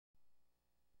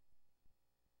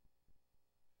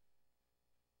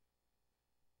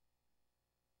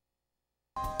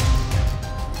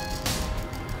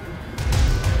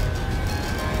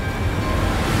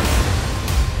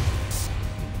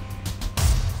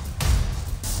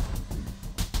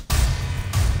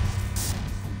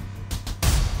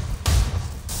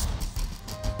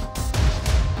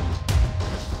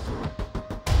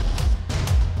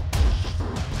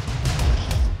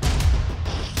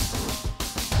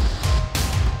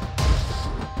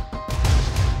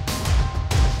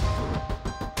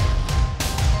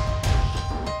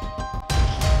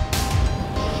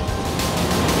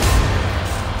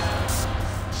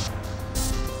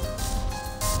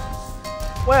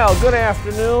Well, good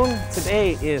afternoon.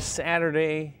 Today is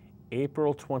Saturday,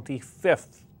 April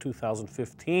 25th,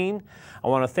 2015. I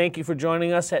want to thank you for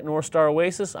joining us at North Star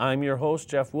Oasis. I'm your host,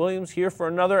 Jeff Williams, here for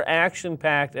another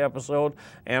action-packed episode,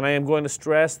 and I am going to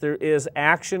stress there is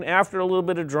action after a little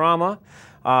bit of drama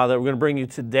that we're going to bring you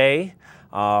today.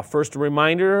 First, a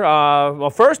reminder, well,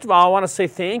 first of all, I want to say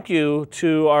thank you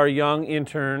to our young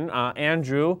intern,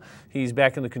 Andrew. He's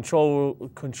back in the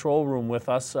control room with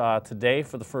us today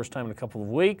for the first time in a couple of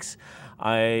weeks.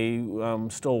 I am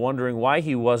still wondering why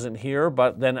he wasn't here,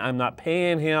 but then I'm not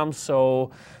paying him,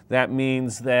 so that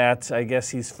means that I guess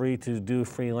he's free to do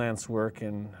freelance work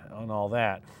and all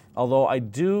that. Although I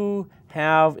do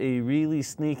have a really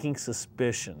sneaking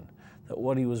suspicion that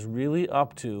what he was really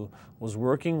up to was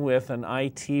working with an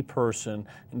IT person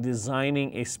and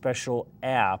designing a special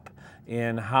app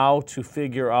in how to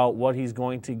figure out what he's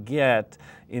going to get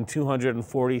in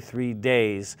 243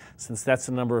 days, since that's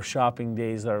the number of shopping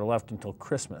days that are left until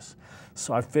Christmas.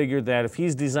 So I figured that if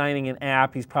he's designing an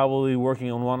app, he's probably working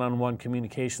on one-on-one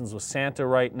communications with Santa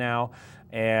right now,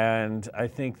 and I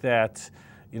think that,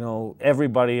 you know,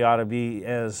 everybody ought to be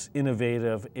as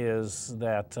innovative as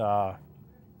that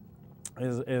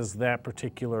that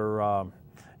particular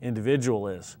individual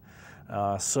is.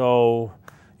 So,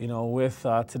 you know, with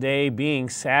today being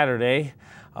Saturday,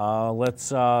 let's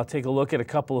take a look at a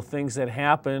couple of things that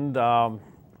happened a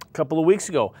couple of weeks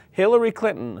ago. Hillary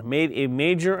Clinton made a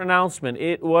major announcement.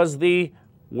 It was the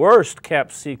worst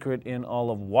kept secret in all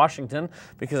of Washington,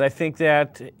 because I think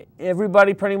that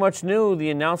everybody pretty much knew the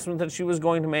announcement that she was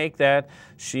going to make, that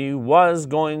she was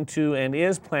going to and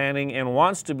is planning and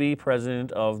wants to be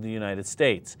President of the United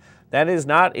States. That is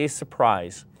not a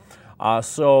surprise.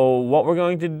 So what we're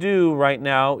going to do right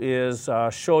now is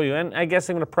show you, and I guess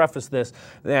I'm going to preface this,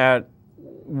 that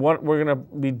what we're going to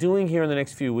be doing here in the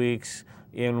next few weeks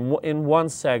in one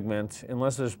segment,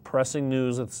 unless there's pressing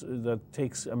news that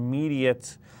takes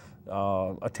immediate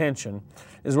attention,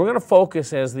 is we're going to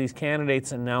focus as these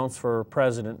candidates announce for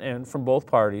president, and from both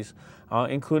parties,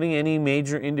 including any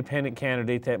major independent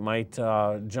candidate that might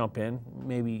jump in.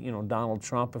 Maybe, you know, Donald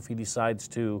Trump, if he decides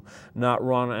to not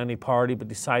run any party but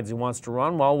decides he wants to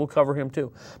run, well, we'll cover him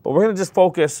too. But we're going to just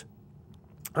focus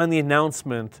on the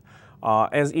announcement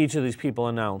as each of these people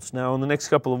announce. Now, in the next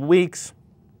couple of weeks,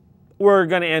 we're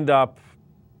going to end up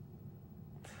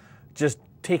just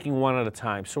taking one at a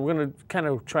time. So we're going to kind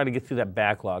of try to get through that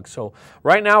backlog. So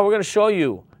right now we're going to show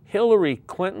you Hillary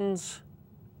Clinton's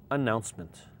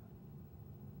announcement.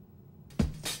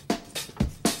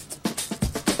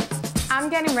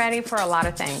 I'm getting ready for a lot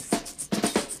of things.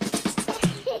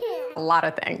 A lot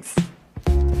of things.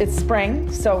 It's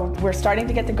spring, so we're starting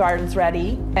to get the gardens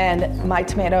ready, and my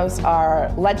tomatoes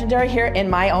are legendary here in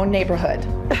my own neighborhood.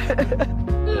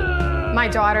 My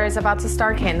daughter is about to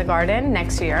start kindergarten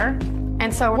next year,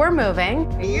 and so we're moving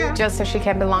just so she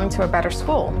can belong to a better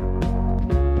school.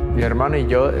 Mi hermano y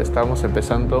yo estamos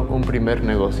empezando un primer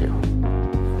negocio.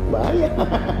 Vaya.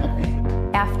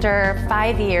 After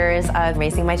 5 years of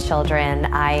raising my children,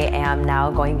 I am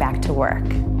now going back to work.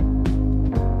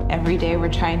 Every day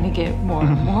we're trying to get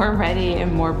more ready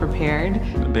and more prepared.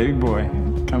 The baby boy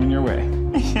coming your way.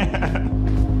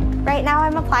 Right now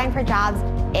I'm applying for jobs.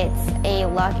 It's a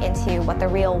look into what the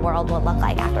real world would look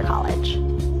like after college.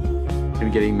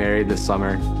 I'm getting married this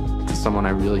summer to someone I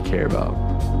really care about.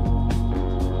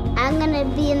 I'm gonna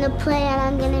be in the play and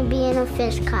I'm gonna be in a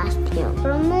fish costume.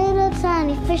 From little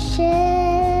tiny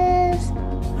fishes.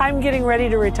 I'm getting ready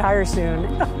to retire soon.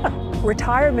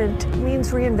 Retirement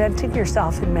means reinventing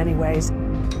yourself in many ways.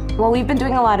 Well, we've been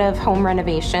doing a lot of home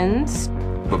renovations.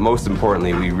 But most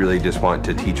importantly, we really just want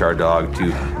to teach our dog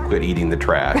to quit eating the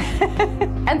trash.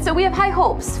 And so we have high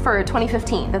hopes for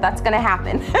 2015 that that's going to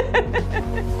happen.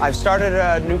 I've started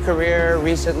a new career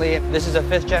recently. This is a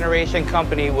fifth-generation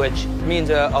company, which means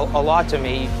a lot to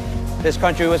me. This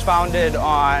country was founded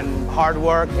on hard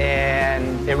work,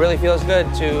 and it really feels good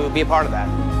to be a part of that.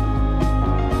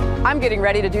 I'm getting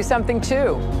ready to do something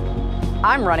too.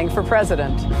 I'm running for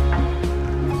president.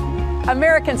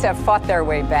 Americans have fought their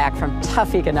way back from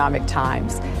tough economic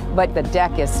times, but the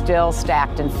deck is still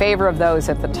stacked in favor of those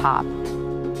at the top.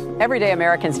 Everyday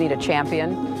Americans need a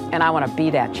champion, and I want to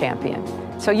be that champion.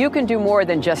 So you can do more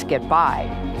than just get by.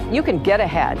 You can get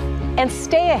ahead and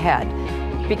stay ahead,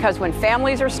 because when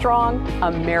families are strong,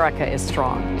 America is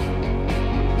strong.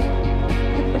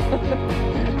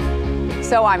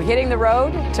 So I'm hitting the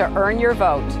road to earn your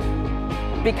vote,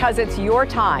 because it's your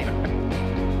time.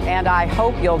 And I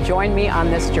hope you'll join me on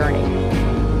this journey.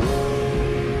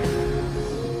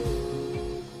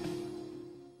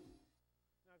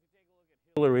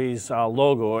 Hillary's Hillary's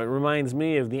logo. It reminds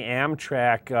me of the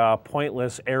Amtrak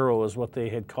pointless arrow is what they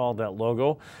had called that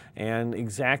logo, and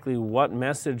exactly what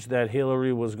message that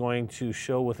Hillary was going to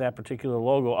show with that particular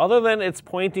logo. Other than it's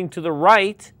pointing to the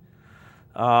right,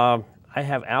 I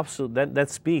have that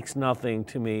speaks nothing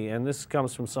to me, and this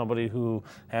comes from somebody who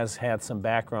has had some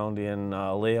background in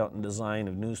layout and design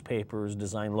of newspapers,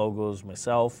 design logos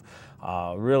myself.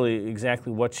 Really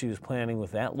exactly what she was planning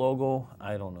with that logo,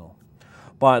 I don't know.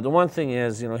 But the one thing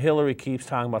is, you know, Hillary keeps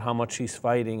talking about how much she's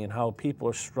fighting and how people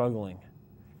are struggling.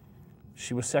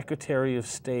 She was Secretary of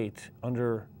State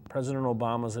under President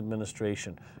Obama's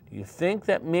administration. Do you think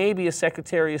that maybe a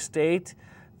Secretary of State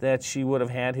that she would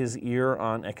have had his ear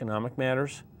on economic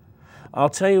matters? I'll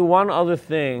tell you one other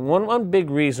thing, one big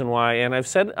reason why, and I've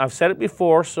said it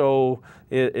before, so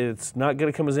it's not going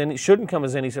to come as shouldn't come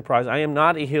as any surprise. I am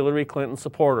not a Hillary Clinton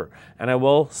supporter, and I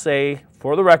will say,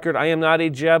 for the record, I am not a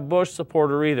Jeb Bush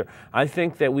supporter either. I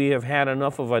think that we have had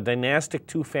enough of a dynastic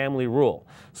two-family rule.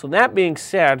 So that being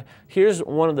said, here's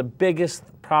one of the biggest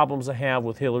problems I have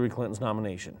with Hillary Clinton's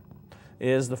nomination,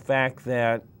 is the fact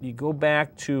that you go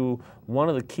back to one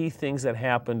of the key things that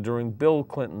happened during Bill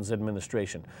Clinton's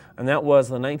administration, and that was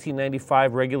the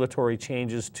 1995 regulatory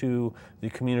changes to the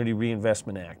Community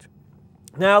Reinvestment Act.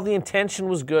 Now, the intention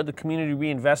was good. The Community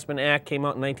Reinvestment Act came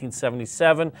out in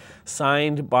 1977,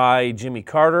 signed by Jimmy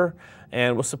Carter,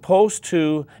 and was supposed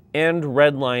to end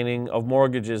redlining of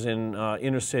mortgages in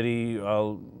inner city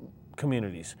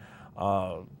communities.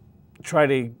 Try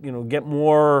to, you know, get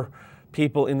more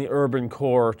people in the urban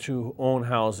core to own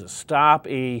houses. Stop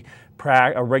a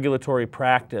regulatory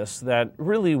practice that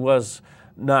really was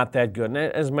not that good. And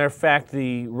as a matter of fact,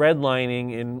 the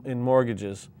redlining in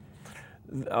mortgages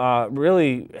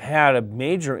really had a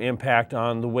major impact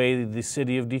on the way the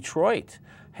city of Detroit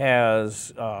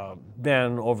has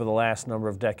been over the last number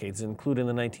of decades, including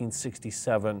the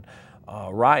 1967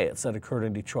 riots that occurred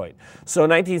in Detroit. So in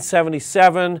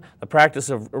 1977, the practice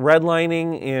of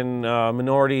redlining in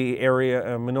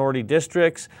minority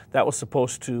districts, that was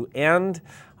supposed to end.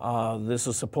 This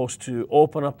was supposed to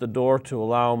open up the door to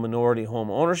allow minority home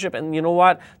ownership, and you know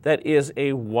what? That is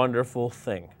a wonderful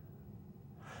thing.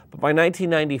 But by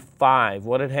 1995,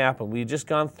 what had happened? We had just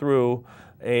gone through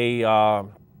a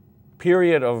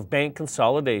period of bank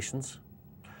consolidations,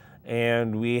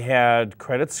 and we had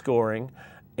credit scoring,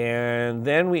 and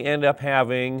then we end up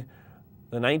having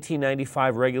the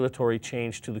 1995 regulatory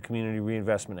change to the Community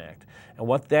Reinvestment Act. And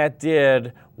what that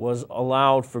did was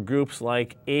allowed for groups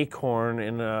like Acorn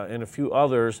and a few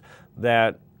others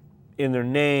that in their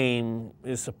name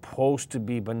is supposed to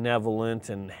be benevolent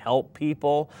and help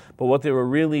people, but what they were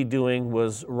really doing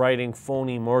was writing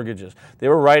phony mortgages. They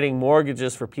were writing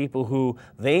mortgages for people who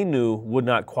they knew would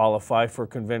not qualify for a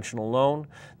conventional loan.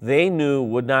 They knew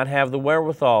would not have the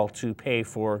wherewithal to pay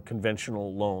for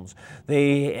conventional loans.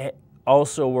 They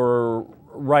also were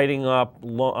writing up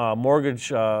mortgage,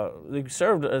 they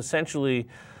served essentially,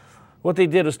 what they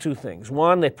did was two things.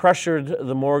 One, they pressured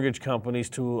the mortgage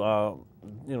companies to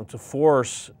to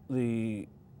force the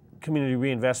Community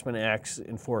Reinvestment Act's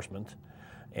enforcement,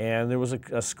 and there was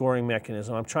a scoring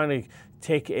mechanism. I'm trying to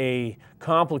take a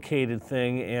complicated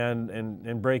thing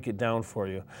and break it down for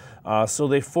you. So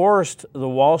they forced the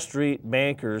Wall Street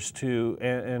bankers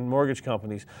and mortgage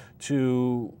companies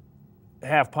to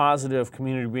have positive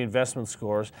community reinvestment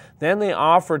scores. Then they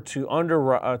offered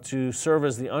to serve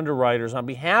as the underwriters on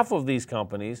behalf of these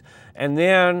companies, and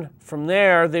then from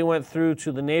there they went through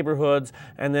to the neighborhoods,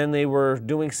 and then they were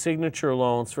doing signature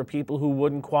loans for people who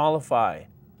wouldn't qualify.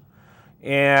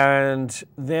 And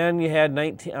then you had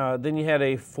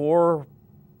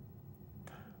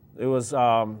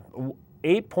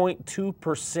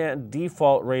 8.2%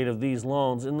 default rate of these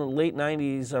loans in the late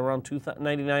 90s, around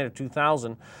 99 or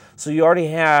 2000. So you already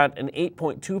had an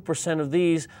 8.2% of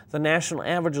these. The national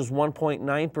average was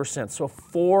 1.9%, so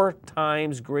 4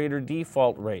 times greater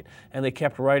default rate. And they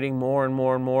kept writing more and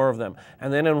more and more of them.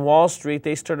 And then in Wall Street,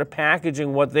 they started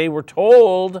packaging what they were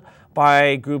told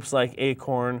by groups like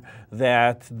Acorn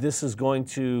that this is going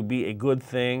to be a good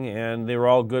thing, and they were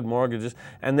all good mortgages.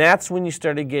 And that's when you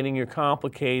started getting your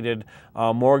complicated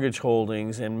mortgage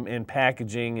holdings and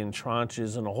packaging and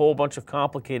tranches and a whole bunch of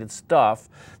complicated stuff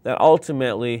that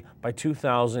ultimately by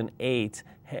 2008,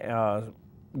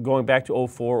 going back to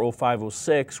 04, 05,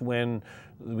 06, when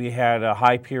we had a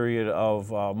high period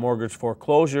of mortgage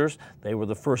foreclosures. They were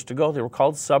the first to go. They were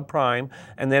called subprime.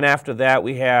 And then after that,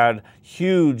 we had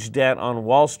huge debt on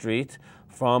Wall Street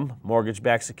from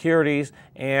mortgage-backed securities.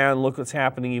 And look what's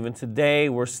happening even today.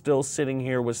 We're still sitting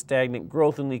here with stagnant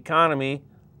growth in the economy.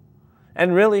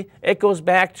 And really, it goes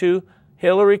back to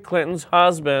Hillary Clinton's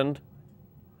husband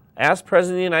as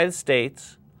President of the United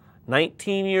States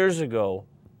 19 years ago,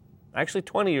 actually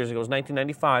 20 years ago, it was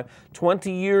 1995,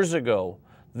 20 years ago,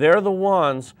 they're the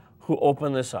ones who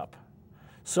opened this up.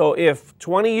 So if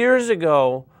 20 years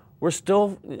ago we're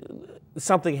still,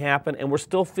 something happened and we're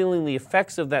still feeling the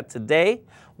effects of that today,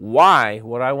 why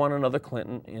would I want another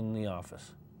Clinton in the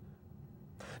office?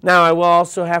 Now, I will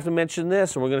also have to mention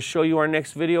this, and we're going to show you our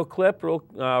next video clip real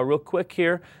quick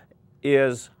here,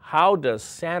 is how does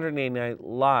Saturday Night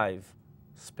Live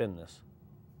spin this?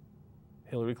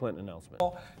 Hillary Clinton announcement.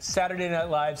 Saturday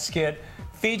Night Live skit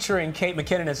featuring Kate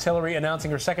McKinnon as Hillary announcing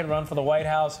her second run for the White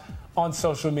House on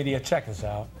social media. Check this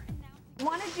out.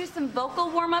 Want to do some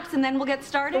vocal warm-ups and then we'll get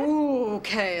started? Ooh,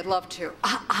 okay, I'd love to.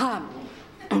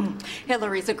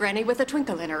 Hillary's a granny with a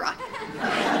twinkle in her eye.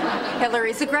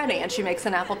 Hillary's a granny and she makes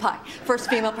an apple pie. First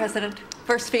female president,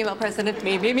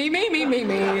 me, me, me, me, me, me,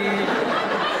 me.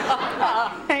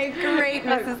 Hey, great,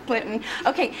 Mrs. Clinton.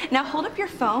 Okay, now hold up your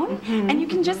phone and you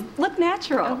can just look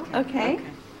natural, okay?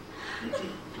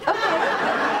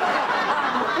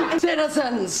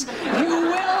 Citizens, you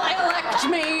will elect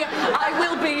me. I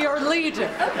will be your leader.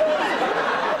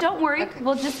 Don't worry,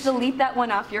 we'll just delete that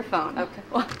one off your phone. Okay.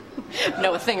 Well,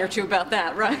 know a thing or two about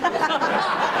that, right?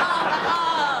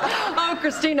 Oh,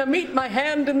 Christina, meet my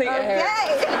hand in the air.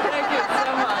 Okay. Thank you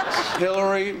so much.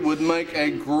 Hillary would make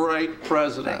a great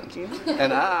president.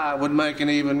 And I would make an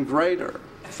even greater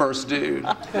first dude.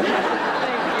 Thank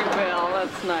you, Bill.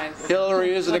 That's nice.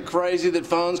 Hillary, isn't it crazy that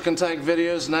phones can take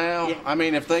videos now? Yeah. I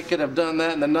mean, if they could have done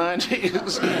that in the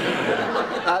 90s,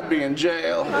 I'd be in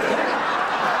jail.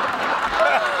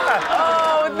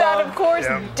 Oh, that, of course,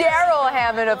 Daryl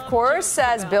Hammond, of course,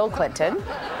 as Bill Clinton.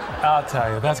 I'll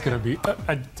tell you, that's going to be,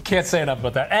 I can't say enough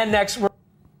about that. And next,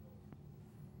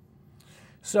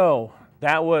 So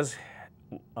that was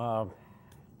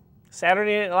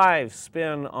Saturday Night Live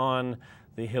spin on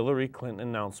the Hillary Clinton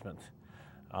announcement.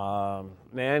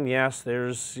 And yes,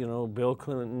 there's, Bill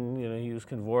Clinton, he was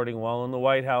cavorting while in the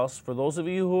White House. For those of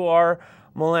you who are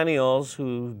millennials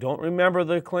who don't remember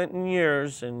the Clinton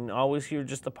years and always hear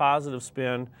just the positive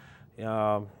spin,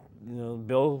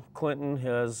 Bill Clinton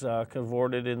has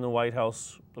cavorted in the White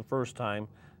House the first time.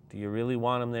 Do you really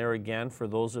want him there again for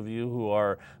those of you who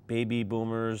are baby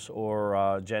boomers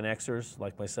or Gen Xers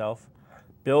like myself?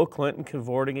 Bill Clinton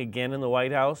cavorting again in the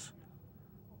White House?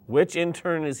 Which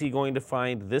intern is he going to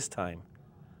find this time?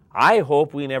 I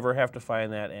hope we never have to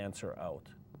find that answer out.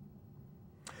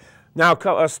 Now,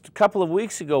 a couple of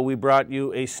weeks ago, we brought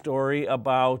you a story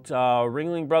about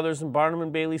Ringling Brothers and Barnum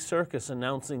and Bailey Circus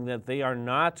announcing that they are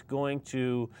not going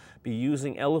to be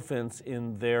using elephants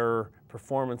in their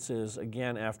performances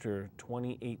again after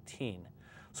 2018.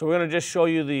 So we're going to just show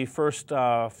you the first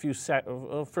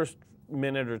first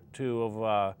minute or two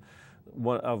of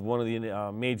one of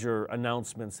the major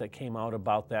announcements that came out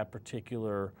about that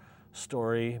particular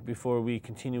story before we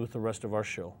continue with the rest of our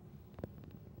show.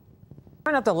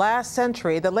 Of the last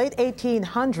century, the late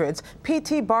 1800s,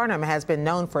 P.T. Barnum has been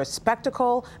known for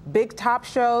spectacle, big top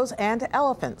shows, and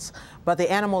elephants. But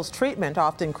the animal's treatment,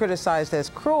 often criticized as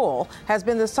cruel, has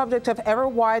been the subject of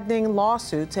ever-widening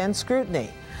lawsuits and scrutiny.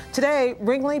 Today,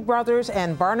 Ringling Brothers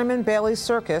and Barnum and Bailey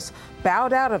Circus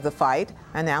bowed out of the fight,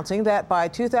 announcing that by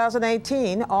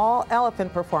 2018, all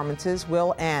elephant performances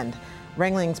will end.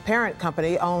 Ringling's parent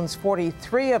company owns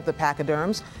 43 of the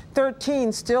pachyderms,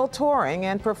 13 still touring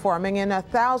and performing in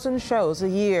 1,000 shows a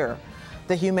year.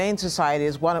 The Humane Society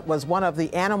was one of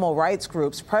the animal rights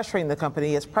groups pressuring the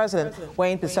company. As President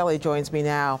Wayne Pacelle joins me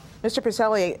now. Mr.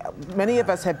 Pacelle, many of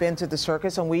us have been to the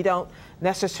circus and we don't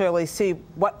necessarily see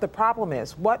what the problem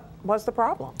is. What was the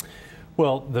problem?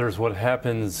 Well, there's what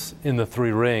happens in the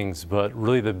three rings, but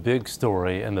really the big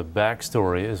story and the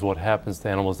backstory is what happens to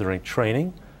animals during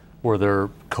training, where they're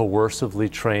coercively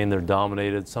trained, they're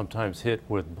dominated, sometimes hit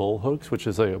with bull hooks, which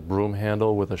is like a broom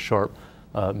handle with a sharp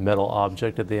metal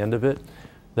object at the end of it.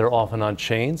 They're often on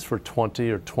chains for 20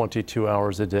 or 22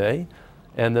 hours a day,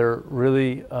 and they're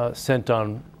really sent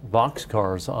on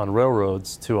boxcars on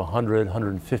railroads to 100,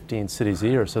 115 cities a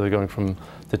year. So they're going from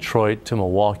Detroit to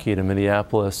Milwaukee to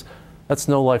Minneapolis. That's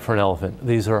no life for an elephant.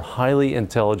 These are highly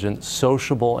intelligent,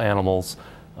 sociable animals.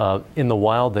 In the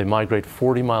wild, they migrate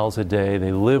 40 miles a day.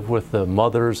 They live with the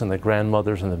mothers and the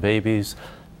grandmothers and the babies.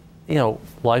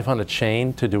 Life on a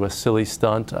chain to do a silly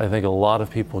stunt, I think a lot of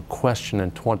people question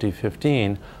in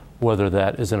 2015 whether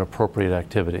that is an appropriate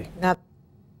activity.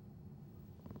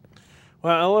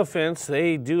 Well, elephants,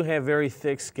 they do have very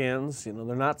thick skins. They're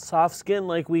not soft skinned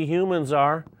like we humans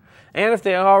are. And if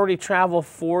they already travel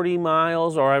 40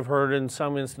 miles, or I've heard in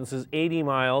some instances 80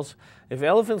 miles, if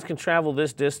elephants can travel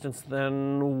this distance,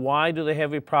 then why do they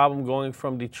have a problem going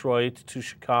from Detroit to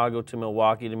Chicago to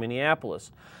Milwaukee to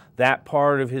Minneapolis? That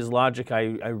part of his logic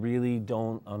I really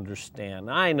don't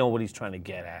understand. I know what he's trying to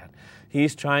get at.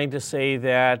 He's trying to say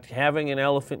that having an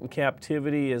elephant in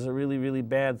captivity is a really, really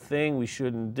bad thing. We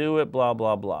shouldn't do it, blah,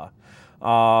 blah, blah.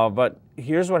 But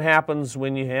here's what happens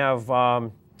when you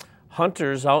have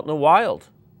hunters out in the wild.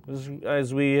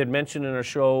 As we had mentioned in our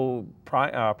show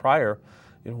prior,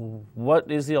 what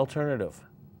is the alternative?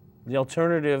 The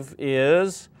alternative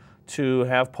is to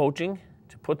have poaching,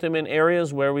 to put them in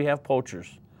areas where we have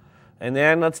poachers. And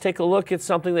then let's take a look at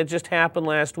something that just happened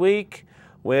last week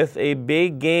with a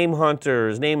big game hunter.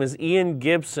 His name is Ian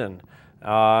Gibson,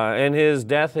 and his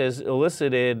death has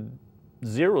elicited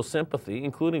zero sympathy,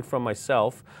 including from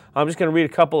myself. I'm just going to read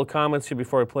a couple of comments here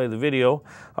before I play the video.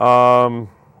 Well,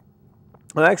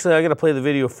 actually, I got to play the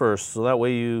video first, so that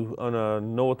way you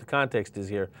know what the context is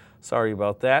here. Sorry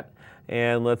about that.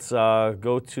 And let's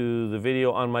go to the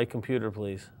video on my computer,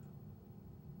 please.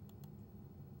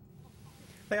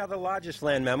 They are the largest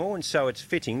land mammal, and so it's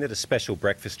fitting that a special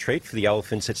breakfast treat for the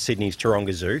elephants at Sydney's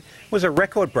Taronga Zoo was a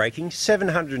record-breaking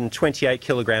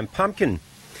 728-kilogram pumpkin.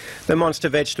 The monster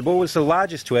vegetable was the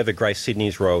largest to ever grace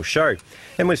Sydney's Royal Show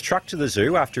and was trucked to the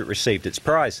zoo after it received its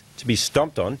prize, to be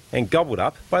stomped on and gobbled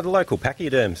up by the local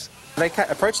pachyderms. They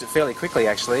approached it fairly quickly,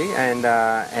 actually, and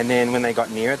then when they got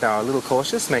near it, they were a little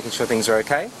cautious, making sure things were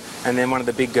okay. And then one of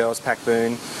the big girls, Pac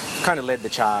Boon, kind of led the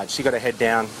charge. She got her head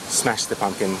down, smashed the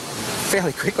pumpkin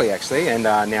fairly quickly, actually, and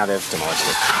now they've demolished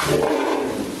it.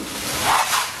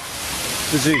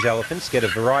 The zoo's elephants get a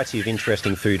variety of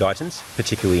interesting food items,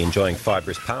 particularly enjoying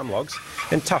fibrous palm logs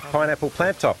and tough pineapple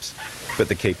plant tops. But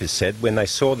the keepers said when they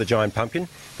saw the giant pumpkin,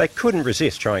 they couldn't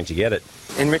resist trying to get it.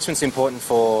 Enrichment's important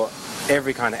for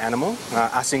every kind of animal,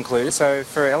 us included. So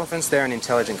for elephants, they're an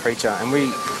intelligent creature, and we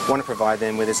want to provide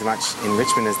them with as much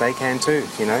enrichment as they can too,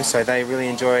 you know. So they really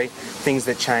enjoy things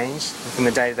that change from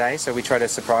the day to day. So we try to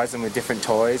surprise them with different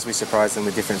toys. We surprise them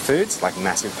with different foods, like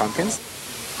massive pumpkins.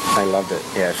 They loved it,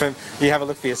 yeah. You have a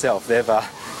look for yourself. They've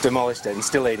demolished it and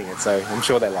still eating it, so I'm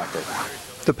sure they liked it.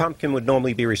 The pumpkin would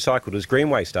normally be recycled as green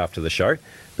waste after the show,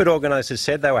 but organisers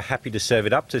said they were happy to serve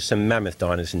it up to some mammoth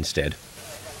diners instead.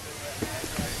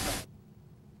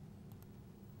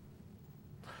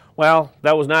 Well,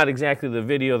 that was not exactly the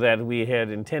video that we had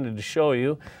intended to show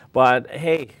you, but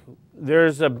hey,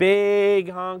 there's a big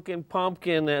honking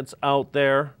pumpkin that's out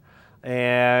there,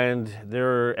 and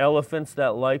there are elephants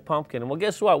that like pumpkin. And well,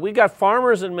 guess what? We got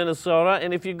farmers in Minnesota,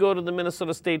 and if you go to the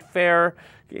Minnesota State Fair,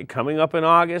 coming up in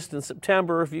August and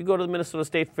September, if you go to the Minnesota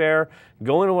State Fair,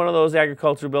 go into one of those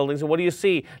agriculture buildings, and what do you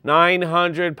see?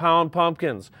 900-pound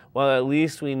pumpkins. Well, at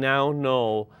least we now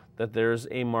know that there's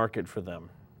a market for them.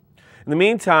 In the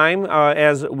meantime,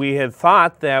 as we had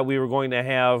thought that we were going to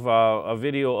have a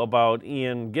video about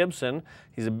Ian Gibson,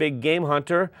 he's a big game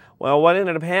hunter. Well, what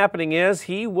ended up happening is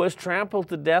he was trampled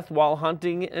to death while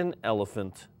hunting an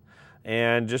elephant.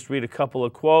 And just read a couple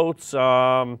of quotes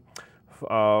that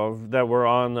were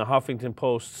on the Huffington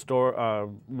Post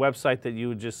website that you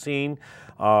had just seen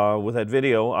with that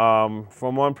video,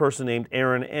 from one person named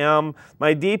Aaron M.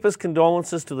 "My deepest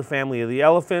condolences to the family of the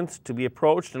elephant, to be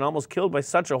approached and almost killed by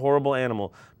such a horrible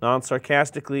animal.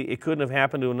 Non-sarcastically, it couldn't have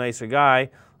happened to a nicer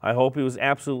guy. I hope he was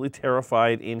absolutely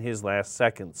terrified in his last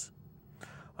seconds."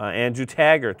 Andrew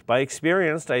Taggart, "By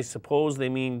experienced, I suppose they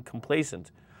mean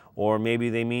complacent. Or maybe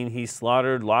they mean he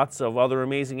slaughtered lots of other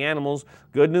amazing animals.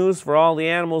 Good news for all the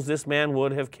animals this man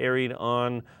would have carried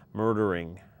on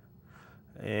murdering."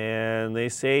 And they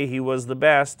say he was the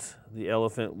best, the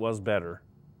elephant was better.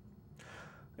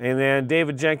 And then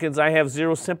David Jenkins, "I have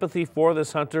zero sympathy for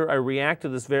this hunter. I react to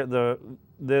this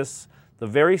the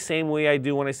very same way I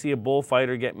do when I see a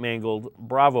bullfighter get mangled.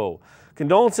 Bravo.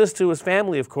 Condolences to his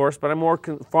family, of course, but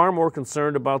I'm far more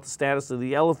concerned about the status of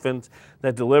the elephant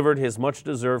that delivered his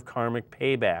much-deserved karmic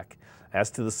payback. As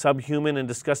to the subhuman and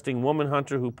disgusting woman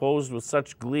hunter who posed with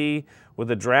such glee with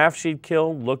a giraffe she'd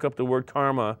killed, look up the word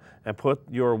karma and put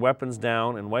your weapons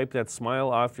down and wipe that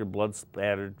smile off your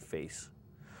blood-spattered face."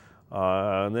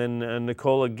 And then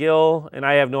Nicola Gill, and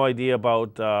I have no idea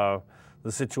about the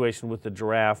situation with the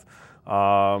giraffe.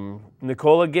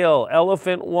 Nicola Gill,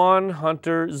 "Elephant 1,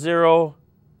 hunter 0,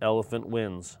 elephant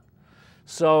wins."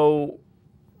 So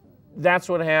that's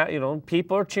what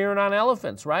people are cheering on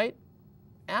elephants, right?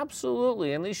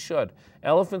 Absolutely, and they should.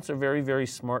 Elephants are very, very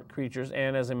smart creatures,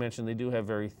 and as I mentioned, they do have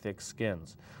very thick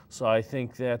skins. So I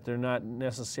think that they're not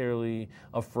necessarily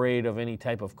afraid of any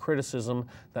type of criticism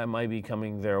that might be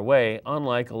coming their way,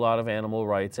 unlike a lot of animal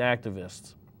rights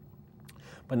activists.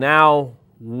 But now,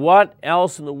 what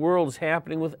else in the world is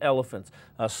happening with elephants?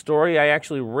 A story I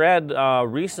actually read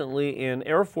recently in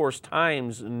Air Force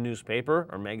Times newspaper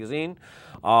or magazine.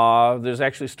 There's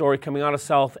actually a story coming out of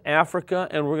South Africa,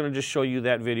 and we're going to just show you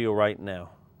that video right now.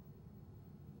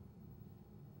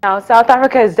 Now, South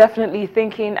Africa is definitely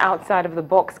thinking outside of the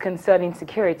box concerning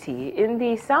security. In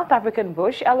the South African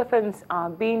bush, elephants are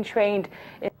being trained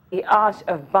in the art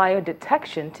of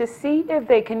biodetection to see if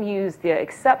they can use their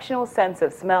exceptional sense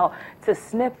of smell to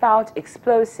sniff out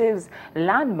explosives,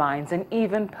 landmines, and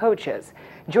even poachers.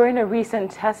 During a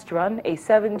recent test run, a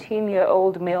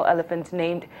 17-year-old male elephant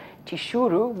named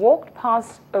Tishuru walked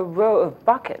past a row of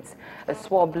buckets. A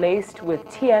swab laced with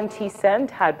TNT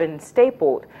scent had been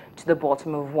stapled to the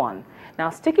bottom of one. Now,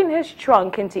 sticking his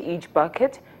trunk into each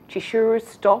bucket, Tishuru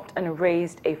stopped and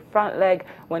raised a front leg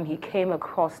when he came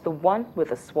across the one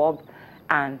with a swab,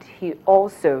 and he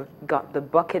also got the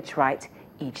buckets right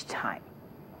each time.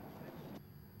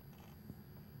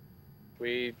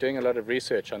 We're doing a lot of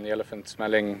research on the elephant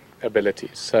smelling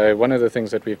abilities. So one of the things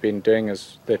that we've been doing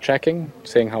is the tracking,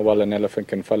 seeing how well an elephant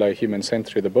can follow human scent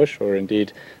through the bush, or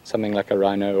indeed something like a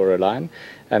rhino or a lion.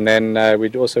 And then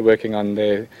we're also working on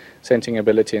their scenting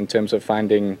ability in terms of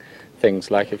finding things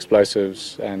like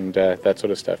explosives and that sort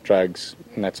of stuff, drugs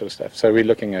and that sort of stuff. So we're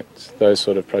looking at those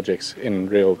sort of projects in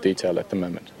real detail at the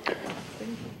moment.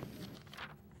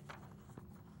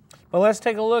 Well, let's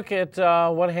take a look at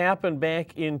what happened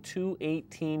back in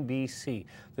 218 BC.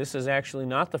 This is actually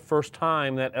not the first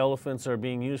time that elephants are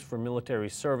being used for military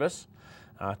service.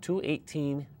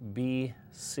 218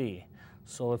 BC.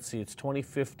 So let's see, it's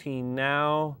 2015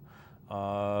 now.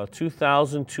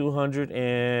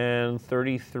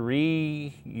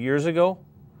 2,233 years ago.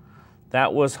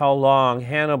 That was how long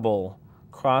Hannibal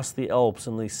crossed the Alps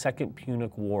in the Second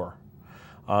Punic War.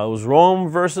 It was Rome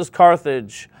versus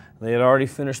Carthage. They had already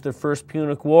finished their first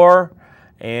Punic War,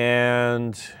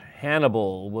 and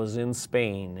Hannibal was in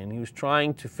Spain, and he was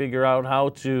trying to figure out how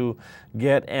to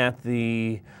get at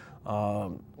the,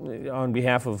 on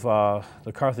behalf of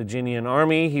the Carthaginian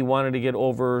army, he wanted to get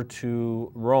over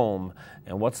to Rome.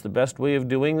 And what's the best way of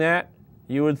doing that?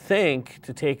 You would think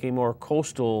to take a more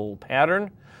coastal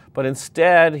pattern, but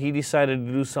instead he decided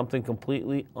to do something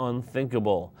completely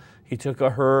unthinkable. He took a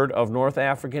herd of North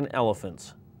African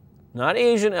elephants. Not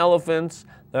Asian elephants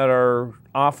that are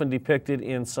often depicted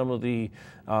in some of the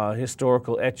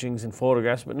historical etchings and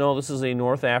photographs, but no, this is a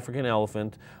North African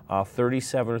elephant,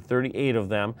 37 or 38 of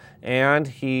them, and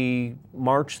he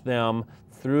marched them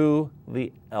through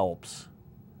the Alps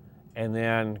and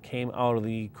then came out of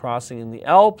the crossing in the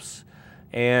Alps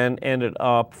and ended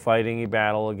up fighting a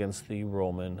battle against the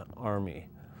Roman army.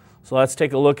 So let's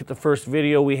take a look at the first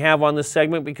video we have on this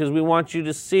segment, because we want you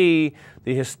to see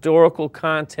the historical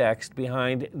context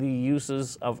behind the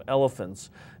uses of elephants.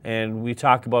 And we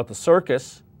talk about the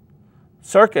circus,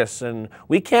 and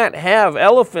we can't have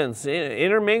elephants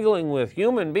intermingling with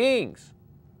human beings.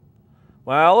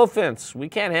 Well, elephants, we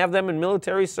can't have them in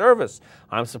military service.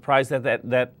 I'm surprised that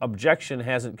that objection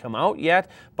hasn't come out yet,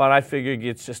 but I figured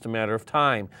it's just a matter of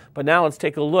time. But now let's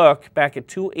take a look back at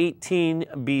 218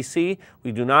 BC.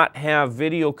 We do not have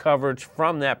video coverage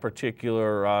from that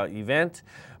particular event,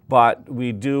 but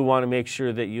we do want to make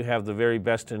sure that you have the very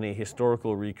best in a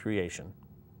historical recreation.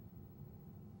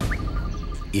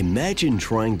 Imagine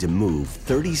trying to move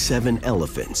 37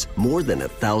 elephants more than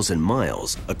 1,000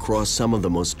 miles across some of the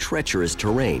most treacherous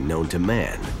terrain known to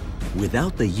man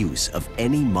without the use of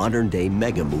any modern-day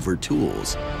mega-mover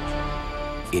tools.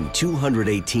 In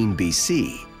 218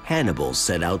 BC, Hannibal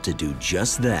set out to do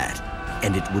just that,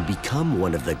 and it would become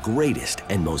one of the greatest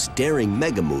and most daring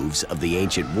mega-moves of the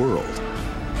ancient world.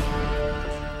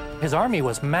 His army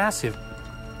was massive.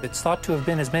 It's thought to have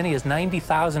been as many as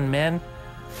 90,000 men,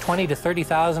 20 to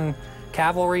 30,000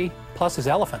 cavalry, plus his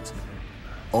elephants.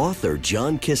 Author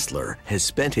John Kistler has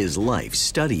spent his life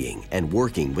studying and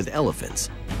working with elephants.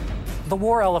 The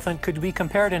war elephant could be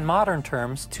compared in modern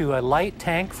terms to a light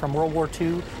tank from World War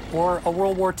II or a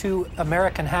World War II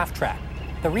American half-track.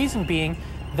 The reason being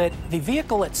that the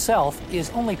vehicle itself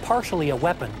is only partially a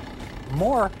weapon.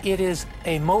 More, it is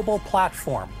a mobile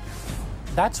platform.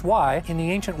 That's why, in the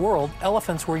ancient world,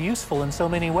 elephants were useful in so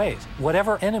many ways.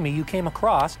 Whatever enemy you came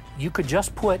across, you could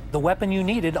just put the weapon you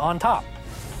needed on top.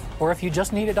 Or if you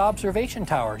just needed observation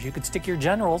towers, you could stick your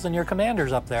generals and your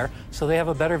commanders up there so they have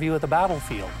a better view of the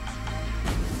battlefield.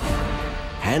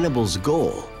 Hannibal's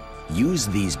goal: use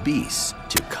these beasts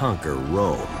to conquer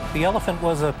Rome. The elephant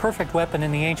was a perfect weapon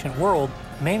in the ancient world,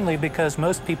 mainly because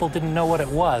most people didn't know what it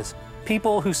was.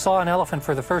 People who saw an elephant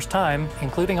for the first time,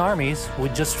 including armies,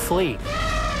 would just flee.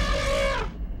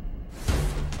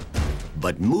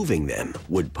 But moving them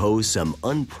would pose some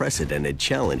unprecedented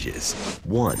challenges.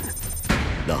 1.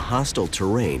 The hostile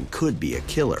terrain could be a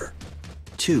killer.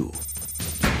 2.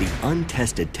 The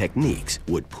untested techniques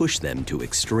would push them to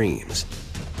extremes.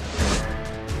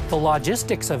 The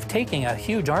logistics of taking a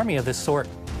huge army of this sort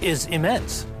is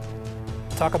immense.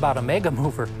 Talk about a mega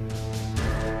mover.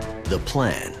 The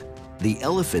plan: the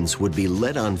elephants would be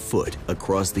led on foot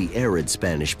across the arid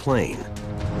Spanish plain.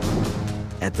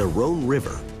 At the Rhone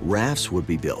River, rafts would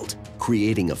be built,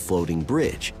 creating a floating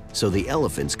bridge so the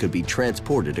elephants could be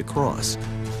transported across.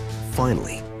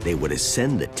 Finally, they would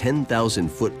ascend the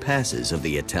 10,000-foot passes of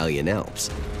the Italian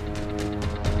Alps.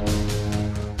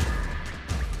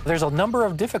 There's a number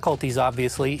of difficulties,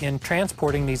 obviously, in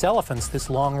transporting these elephants this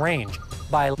long range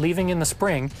by leaving in the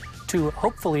spring to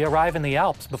hopefully arrive in the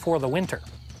Alps before the winter.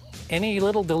 Any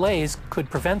little delays could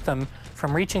prevent them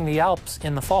from reaching the Alps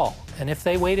in the fall, and if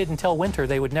they waited until winter,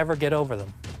 they would never get over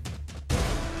them.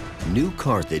 New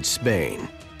Carthage, Spain,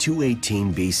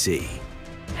 218 BC.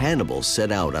 Hannibal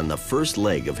set out on the first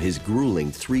leg of his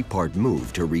grueling three-part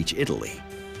move to reach Italy,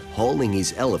 hauling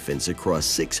his elephants across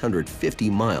 650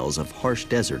 miles of harsh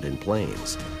desert and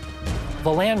plains.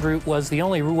 The land route was the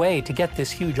only way to get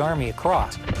this huge army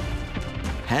across.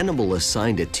 Hannibal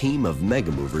assigned a team of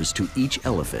megamovers to each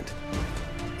elephant.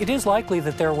 It is likely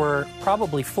that there were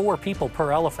probably 4 people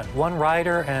per elephant, 1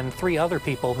 rider and 3 other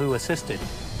people who assisted.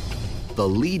 The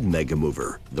lead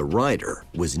megamover, the rider,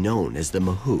 was known as the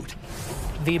mahout.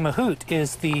 The mahout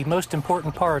is the most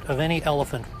important part of any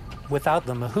elephant. Without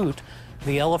the mahout,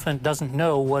 the elephant doesn't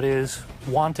know what is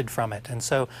wanted from it. And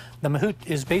so the mahout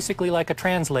is basically like a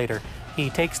translator. He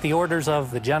takes the orders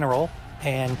of the general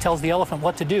and tells the elephant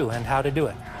what to do and how to do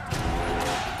it.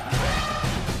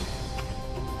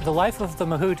 The life of the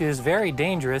mahout is very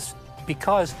dangerous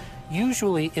because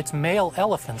usually it's male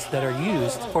elephants that are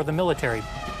used for the military.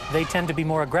 They tend to be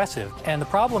more aggressive. And the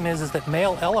problem is that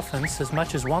male elephants, as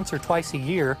much as once or twice a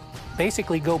year,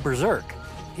 basically go berserk.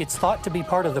 It's thought to be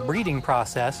part of the breeding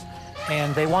process,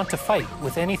 and they want to fight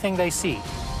with anything they see.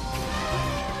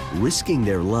 Risking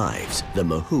their lives, the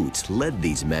mahouts led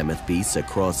these mammoth beasts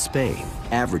across Spain,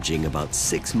 averaging about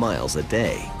 6 miles a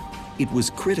day. It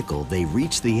was critical they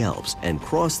reach the Alps and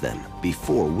cross them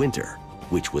before winter,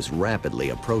 which was rapidly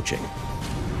approaching.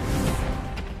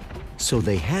 So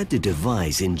they had to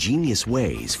devise ingenious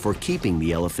ways for keeping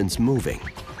the elephants moving.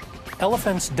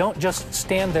 Elephants don't just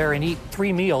stand there and eat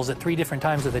 3 meals at 3 different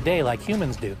times of the day like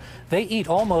humans do. They eat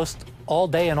almost all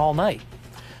day and all night.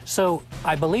 So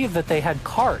I believe that they had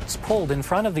carts pulled in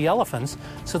front of the elephants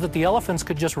so that the elephants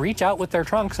could just reach out with their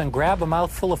trunks and grab a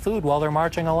mouthful of food while they're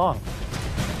marching along.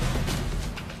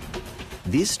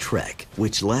 This trek,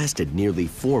 which lasted nearly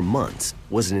 4 months,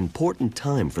 was an important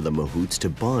time for the mahouts to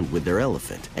bond with their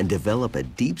elephant and develop a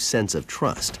deep sense of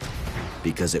trust,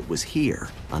 because it was here,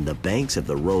 on the banks of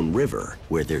the Rhone River,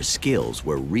 where their skills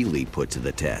were really put to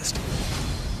the test.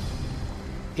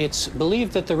 It's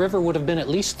believed that the river would have been at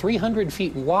least 300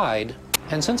 feet wide,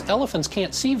 and since elephants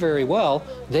can't see very well,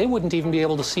 they wouldn't even be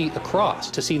able to see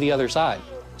across to see the other side.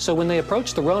 So when they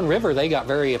approached the Rhone River, they got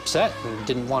very upset and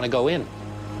didn't want to go in.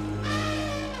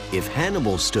 If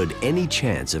Hannibal stood any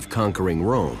chance of conquering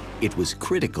Rome, it was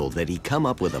critical that he come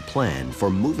up with a plan for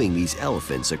moving these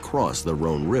elephants across the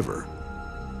Rhone River.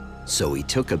 So he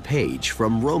took a page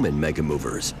from Roman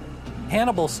megamovers.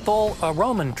 Hannibal stole a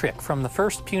Roman trick from the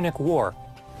First Punic War.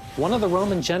 One of the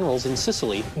Roman generals in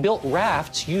Sicily built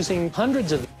rafts using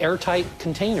hundreds of airtight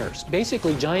containers,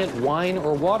 basically giant wine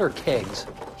or water kegs.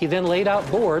 He then laid out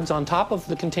boards on top of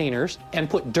the containers and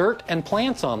put dirt and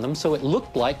plants on them so it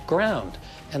looked like ground.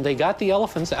 And they got the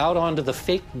elephants out onto the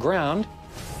fake ground.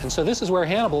 And so this is where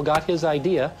Hannibal got his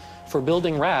idea for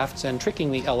building rafts and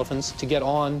tricking the elephants to get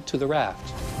on to the raft.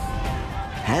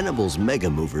 Hannibal's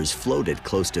megamovers floated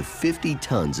close to 50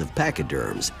 tons of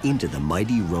pachyderms into the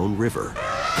mighty Rhone River.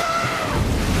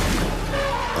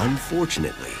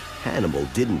 Unfortunately, Hannibal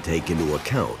didn't take into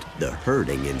account the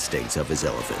herding instincts of his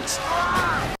elephants.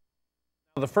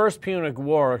 The First Punic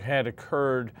War had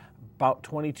occurred about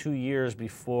 22 years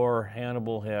before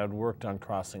Hannibal had worked on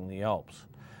crossing the Alps.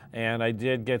 And I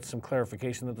did get some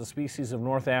clarification that the species of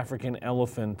North African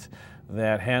elephant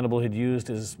that Hannibal had used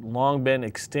has long been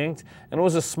extinct, and it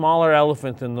was a smaller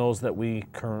elephant than those that we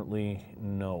currently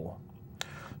know.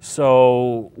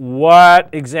 So what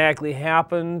exactly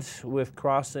happened with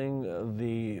crossing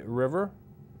the river?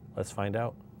 Let's find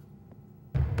out.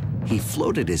 He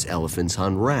floated his elephants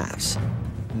on rafts.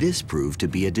 This proved to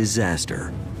be a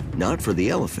disaster, not for the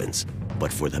elephants,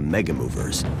 but for the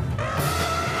megamovers.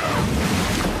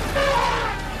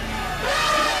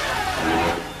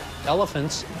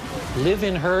 Elephants live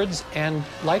in herds and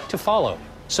like to follow.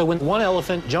 So when one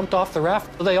elephant jumped off the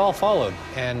raft, they all followed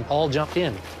and all jumped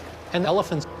in. And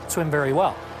elephants swim very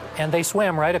well. And they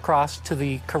swam right across to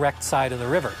the correct side of the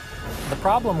river. The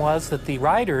problem was that the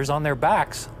riders on their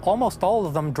backs, almost all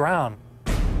of them drowned.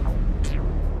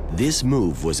 This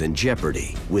move was in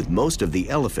jeopardy, with most of the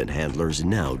elephant handlers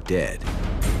now dead.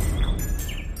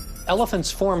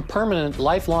 Elephants form permanent,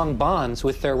 lifelong bonds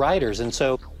with their riders, and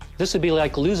so this would be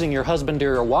like losing your husband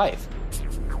or your wife.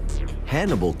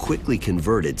 Hannibal quickly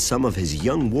converted some of his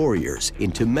young warriors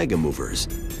into mega movers.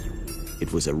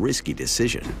 It was a risky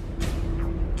decision.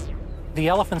 The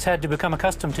elephants had to become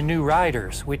accustomed to new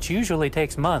riders, which usually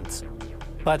takes months.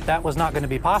 But that was not going to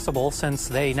be possible since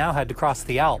they now had to cross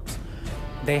the Alps.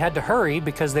 They had to hurry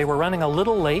because they were running a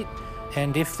little late,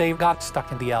 and if they got stuck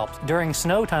in the Alps during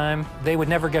snow time, they would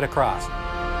never get across.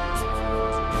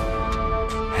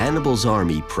 Hannibal's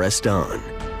army pressed on.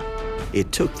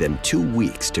 It took them 2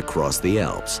 weeks to cross the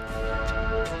Alps.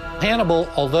 Hannibal,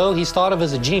 although he's thought of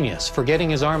as a genius for getting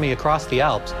his army across the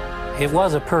Alps, it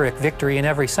was a Pyrrhic victory in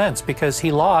every sense because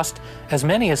he lost as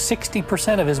many as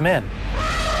 60% of his men.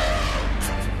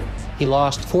 He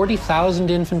lost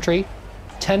 40,000 infantry,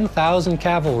 10,000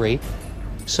 cavalry.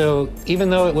 So even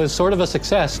though it was sort of a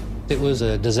success, it was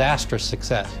a disastrous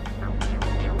success.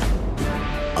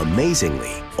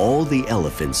 Amazingly, all the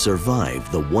elephants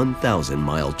survived the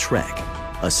 1,000-mile trek,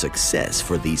 a success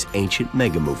for these ancient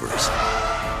megamovers.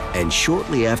 And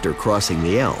shortly after crossing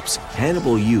the Alps,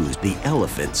 Hannibal used the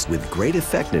elephants with great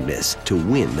effectiveness to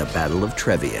win the Battle of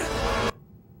Trebia.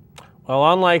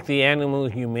 Well, unlike the Animal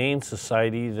Humane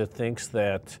Society that thinks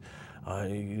that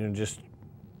just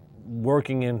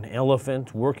working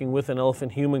with an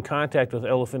elephant, human contact with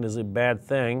elephant is a bad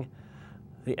thing,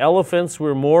 the elephants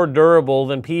were more durable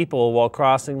than people while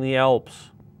crossing the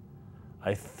Alps.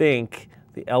 I think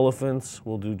the elephants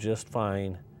will do just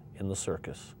fine in the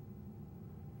circus.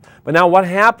 But now what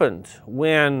happened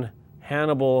when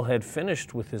Hannibal had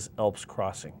finished with his Alps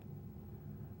crossing?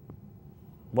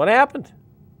 What happened?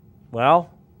 Well,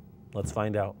 let's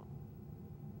find out.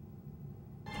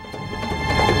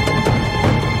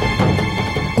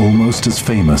 Almost as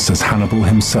famous as Hannibal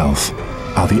himself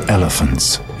are the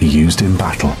elephants he used in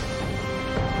battle.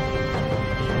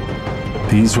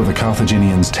 These were the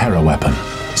Carthaginians' terror weapon.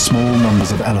 Small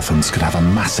numbers of elephants could have a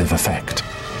massive effect.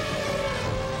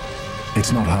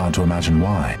 It's not hard to imagine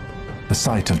why. The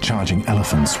sight of charging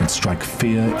elephants would strike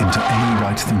fear into any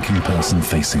right-thinking person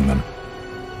facing them.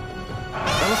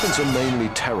 Elephants are mainly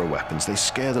terror weapons. They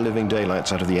scare the living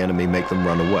daylights out of the enemy, make them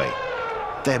run away.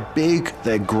 They're big,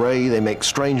 they're grey, they make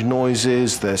strange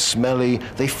noises, they're smelly,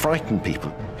 they frighten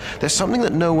people. There's something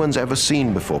that no one's ever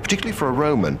seen before, particularly for a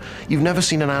Roman. You've never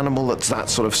seen an animal that's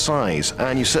that sort of size,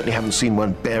 and you certainly haven't seen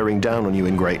one bearing down on you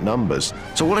in great numbers.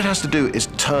 So all it has to do is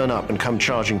turn up and come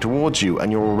charging towards you,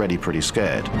 and you're already pretty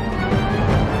scared.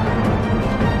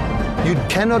 You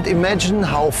cannot imagine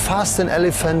how fast an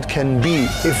elephant can be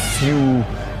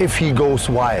if he goes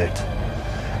wild.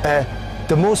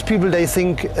 The most people, they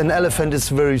think an elephant is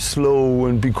very slow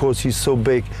and because he's so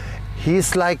big.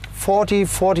 He's like 40,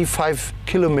 45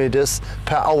 kilometers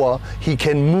per hour. He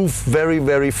can move very,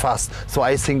 very fast. So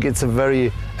I think it's a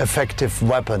very effective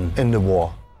weapon in the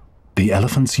war. The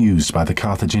elephants used by the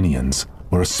Carthaginians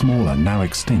were a smaller, now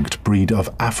extinct breed of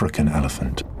African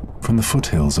elephant from the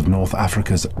foothills of North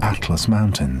Africa's Atlas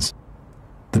Mountains.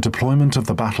 The deployment of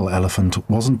the battle elephant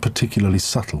wasn't particularly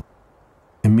subtle.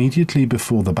 Immediately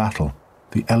before the battle,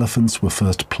 the elephants were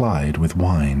first plied with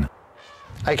wine.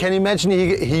 I can imagine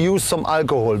he used some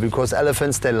alcohol because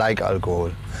elephants, they like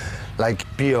alcohol, like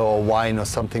beer or wine or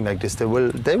something like this. They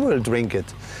will drink it,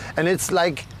 and it's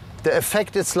like the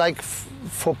effect is like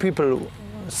for people.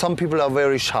 Some people are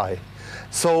very shy,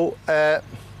 so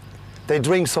they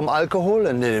drink some alcohol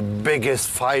and they're the biggest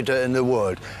fighter in the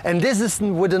world. And this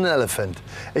isn't with an elephant.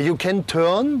 You can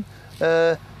turn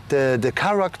the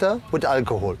character with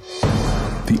alcohol.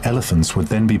 The elephants would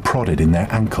then be prodded in their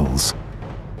ankles.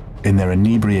 In their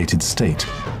inebriated state,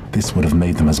 this would have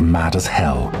made them as mad as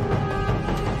hell.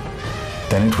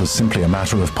 Then it was simply a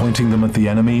matter of pointing them at the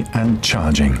enemy and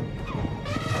charging,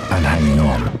 and hanging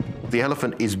on. The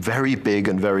elephant is very big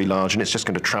and very large, and it's just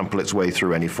going to trample its way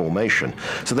through any formation.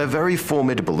 So they're very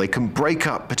formidable. They can break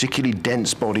up particularly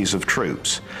dense bodies of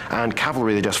troops, and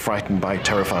cavalry are just frightened by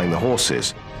terrifying the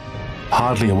horses.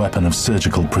 Hardly a weapon of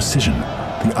surgical precision,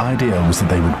 the idea was that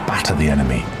they would batter the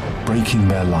enemy, breaking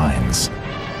their lines.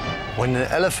 When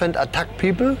an elephant attacks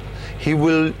people, he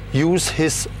will use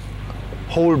his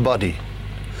whole body.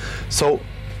 So,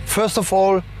 first of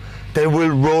all, they will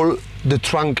roll the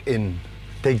trunk in.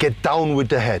 they get down with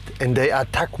the head and they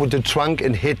attack with the trunk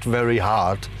and hit very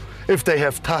hard. If they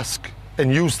have tusk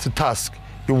and use the tusk,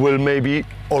 you will maybe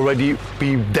already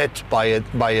be dead by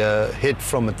a hit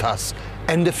from a tusk.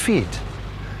 And the feet,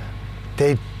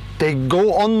 they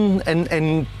go on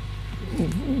and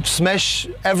smash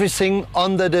everything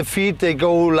under the feet. They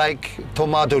go like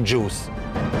tomato juice.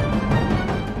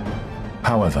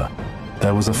 However,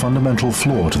 there was a fundamental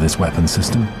flaw to this weapon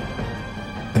system.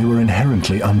 They were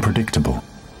inherently unpredictable.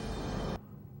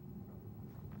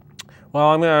 Well,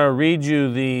 I'm going to read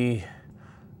you the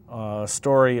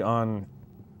story on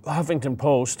Huffington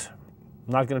Post.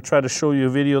 I'm not going to try to show you a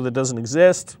video that doesn't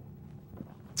exist.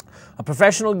 A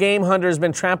professional game hunter has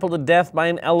been trampled to death by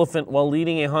an elephant while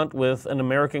leading a hunt with an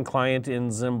American client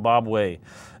in Zimbabwe.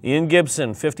 Ian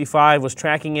Gibson, 55, was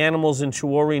tracking animals in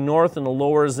Chiwori North in the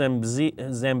lower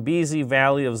Zambezi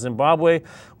Valley of Zimbabwe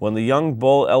when the young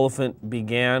bull elephant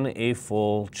began a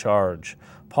full charge.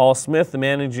 Paul Smith, the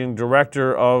managing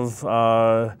director of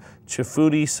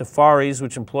Chifuti Safaris,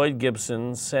 which employed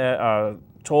Gibson,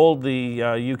 told the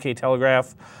UK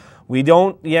Telegraph, "We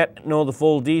don't yet know the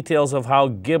full details of how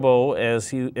Gibbo,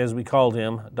 as we called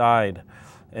him, died,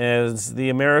 as the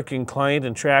American client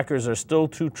and trackers are still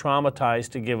too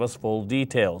traumatized to give us full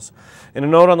details." In a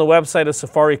note on the website of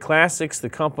Safari Classics, the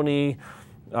company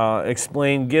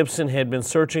explained Gibson had been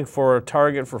searching for a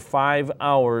target for 5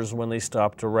 hours when they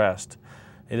stopped to rest.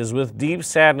 "It is with deep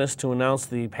sadness to announce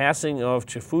the passing of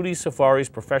Chifuti Safari's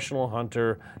professional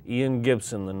hunter, Ian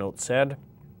Gibson," the note said.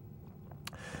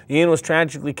 Ian was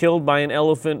tragically killed by an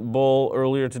elephant bull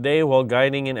earlier today while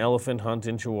guiding an elephant hunt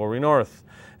in Chiwori North.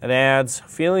 It adds,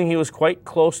 feeling he was quite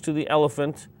close to the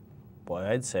elephant, boy,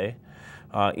 I'd say,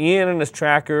 Ian and his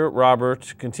tracker,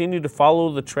 Robert, continued to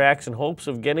follow the tracks in hopes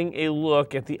of getting a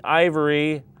look at the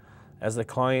ivory as the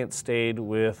client stayed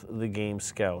with the game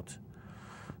scout.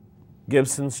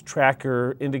 Gibson's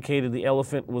tracker indicated the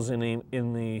elephant was in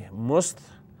the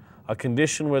musth, a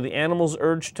condition where the animal's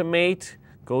urge to mate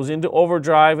goes into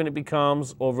overdrive and it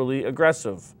becomes overly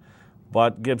aggressive.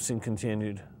 But Gibson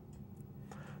continued.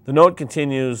 The note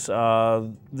continues,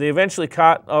 they eventually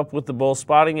caught up with the bull,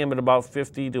 spotting him at about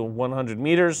 50 to 100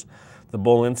 meters. The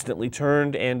bull instantly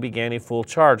turned and began a full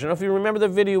charge. And if you remember the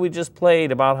video we just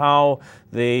played about how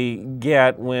they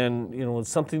get when, it's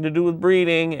something to do with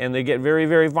breeding and they get very,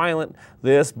 very violent,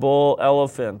 this bull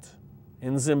elephant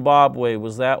in Zimbabwe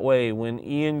was that way when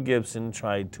Ian Gibson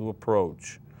tried to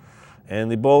approach.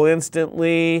 And the bull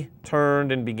instantly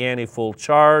turned and began a full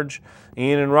charge.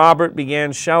 Ian and Robert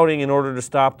began shouting in order to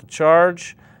stop the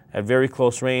charge. At very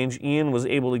close range, Ian was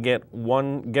able to get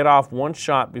off one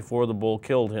shot before the bull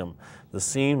killed him. The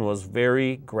scene was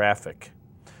very graphic.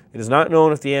 It is not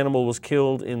known if the animal was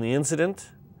killed in the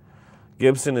incident.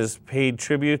 Gibson is paid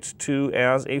tribute to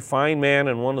as a fine man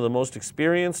and one of the most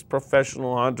experienced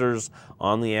professional hunters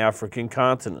on the African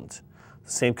continent.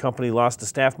 The same company lost a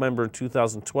staff member in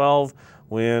 2012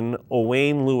 when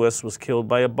Owain Lewis was killed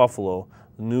by a buffalo,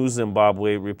 New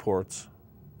Zimbabwe reports.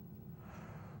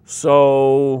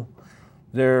 So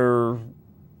they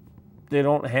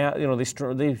don't have,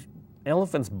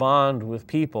 elephants bond with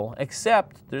people,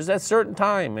 except there's that certain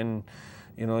time, and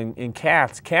in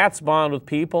cats bond with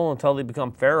people until they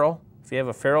become feral. If you have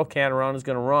a feral cat around, it's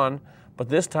going to run. But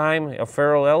this time, a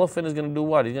feral elephant is going to do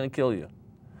what? He's going to kill you.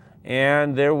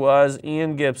 And there was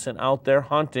Ian Gibson out there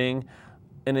hunting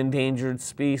an endangered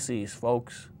species,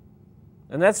 folks.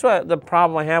 And that's what the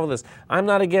problem I have with this. I'm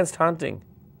not against hunting.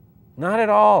 Not at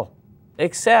all.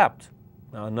 Except,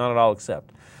 no, not at all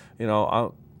except,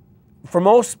 for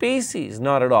most species,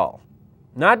 not at all.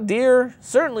 Not deer,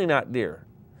 certainly not deer.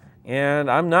 And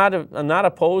I'm not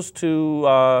opposed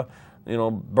to,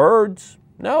 birds.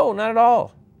 No, not at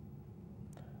all.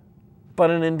 But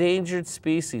an endangered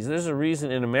species, there's a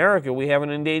reason in America we have an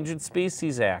Endangered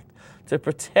Species Act to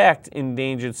protect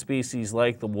endangered species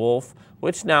like the wolf,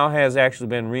 which now has actually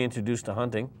been reintroduced to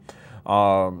hunting.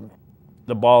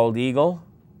 The bald eagle.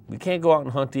 We can't go out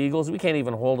and hunt eagles. We can't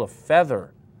even hold a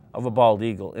feather of a bald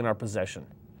eagle in our possession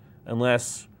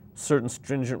unless certain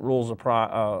stringent rules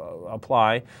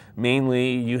apply.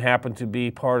 Mainly, you happen to be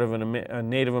part of a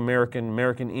Native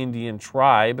American Indian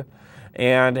tribe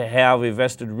and have a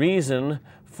vested reason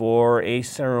for a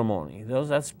ceremony.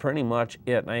 That's pretty much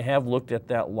it. And I have looked at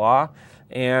that law,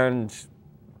 and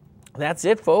that's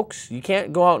it, folks. You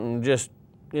can't go out and just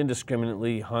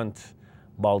indiscriminately hunt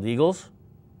bald eagles.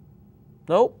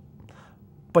 Nope.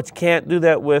 But you can't do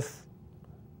that with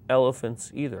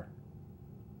elephants either.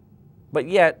 But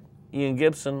yet, Ian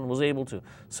Gibson was able to.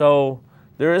 So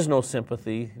There is no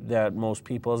sympathy that most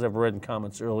people, as I've read in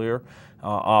comments earlier,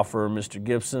 offer Mr.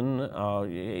 Gibson.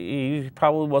 He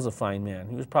probably was a fine man.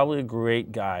 He was probably a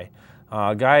great guy.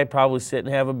 A guy I'd probably sit and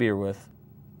have a beer with.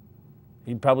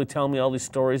 He'd probably tell me all these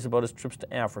stories about his trips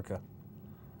to Africa.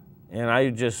 And I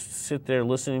just sit there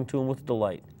listening to him with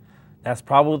delight. That's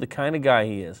probably the kind of guy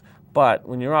he is. But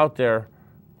when you're out there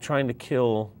trying to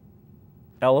kill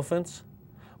elephants,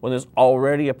 when there's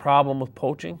already a problem with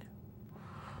poaching,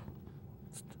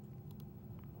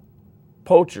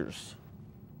 poachers,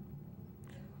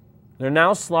 they're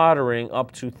now slaughtering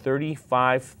up to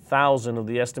 35,000 of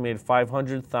the estimated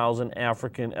 500,000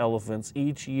 African elephants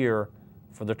each year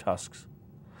for their tusks.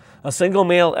 A single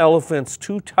male elephant's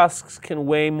 2 tusks can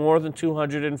weigh more than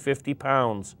 250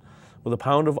 pounds, with a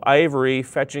pound of ivory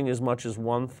fetching as much as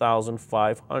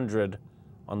 1,500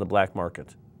 on the black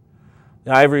market.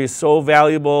 The ivory is so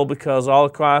valuable because all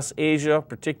across Asia,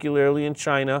 particularly in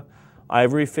China,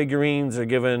 ivory figurines are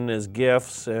given as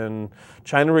gifts, and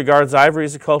China regards ivory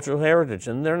as a cultural heritage,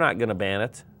 and they're not going to ban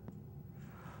it.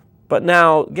 But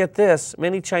now, get this,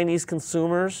 many Chinese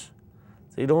consumers,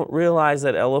 they don't realize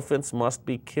that elephants must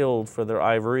be killed for their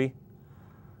ivory.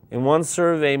 In one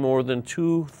survey, more than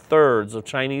 2/3 of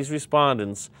Chinese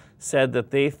respondents said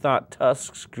that they thought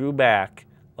tusks grew back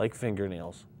like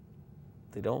fingernails.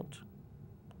 They don't.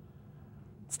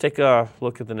 Let's take a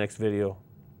look at the next video.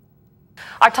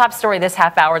 Our top story this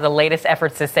half hour, the latest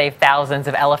efforts to save thousands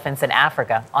of elephants in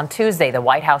Africa. On Tuesday, the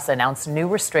White House announced new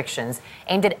restrictions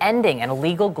aimed at ending an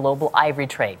illegal global ivory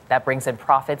trade that brings in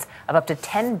profits of up to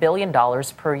 $10 billion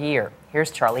per year.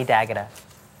 Here's Charlie D'Agata.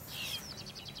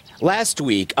 Last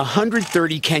week,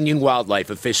 130 Kenyan wildlife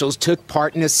officials took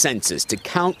part in a census to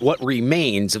count what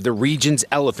remains of the region's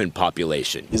elephant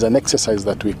population. It's an exercise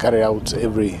that we carry out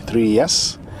every 3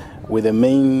 years with the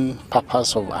main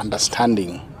purpose of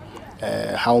understanding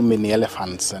how many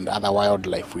elephants and other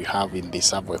wildlife we have in this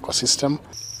Tsavo ecosystem.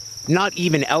 Not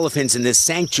even elephants in this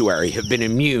sanctuary have been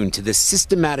immune to the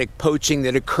systematic poaching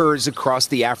that occurs across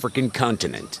the African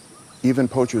continent. Even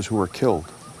poachers who are killed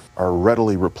are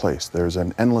readily replaced. There's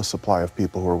an endless supply of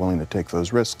people who are willing to take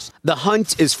those risks. The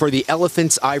hunt is for the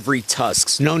elephant's ivory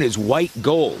tusks, known as white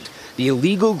gold. The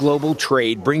illegal global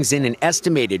trade brings in an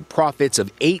estimated profits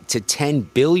of $8 to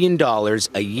 $10 billion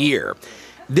a year.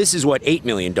 This is what $8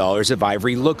 million of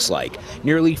ivory looks like.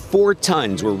 Nearly 4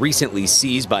 tons were recently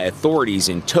seized by authorities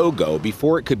in Togo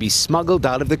before it could be smuggled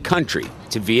out of the country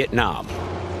to Vietnam.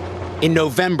 In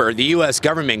November, the U.S.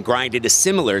 government grinded a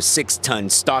similar 6-ton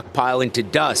stockpile into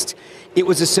dust. It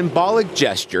was a symbolic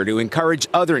gesture to encourage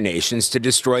other nations to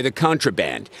destroy the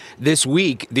contraband. This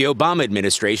week, the Obama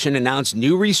administration announced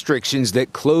new restrictions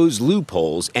that close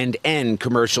loopholes and end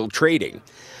commercial trading.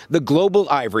 The global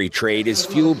ivory trade is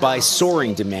fueled by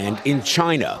soaring demand in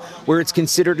China, where it's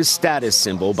considered a status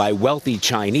symbol by wealthy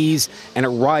Chinese and a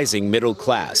rising middle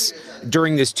class.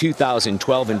 During this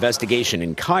 2012 investigation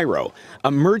in Cairo,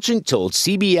 a merchant told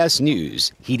CBS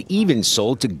News he'd even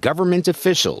sold to government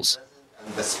officials.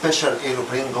 The special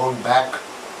aeroplane going back,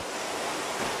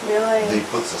 Really? they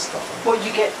put the stuff What,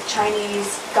 you get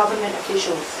Chinese government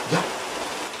officials? Yeah.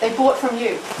 They bought from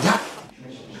you? Yeah.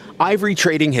 Ivory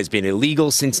trading has been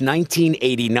illegal since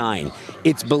 1989.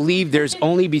 It's believed there's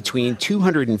only between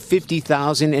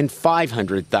 250,000 and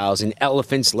 500,000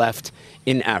 elephants left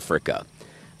in Africa.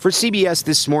 For CBS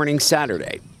This Morning,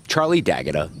 Saturday, Charlie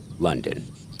D'Agata,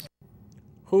 London.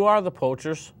 Who are the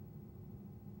poachers?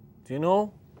 Do you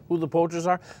know who the poachers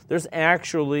are? There's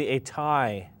actually a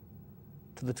tie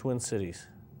to the Twin Cities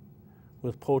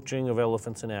with poaching of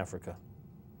elephants in Africa.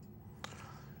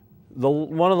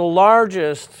 One of the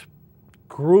largest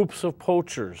groups of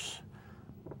poachers,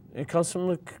 it comes from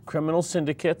the criminal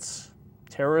syndicates,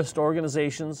 terrorist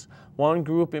organizations. One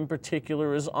group in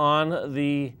particular is on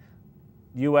the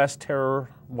U.S.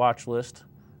 terror watch list.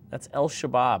 That's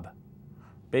Al-Shabaab,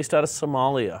 based out of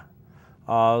Somalia.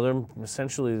 They're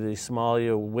essentially the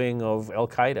Somalia wing of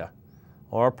Al-Qaeda,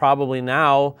 or probably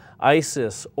now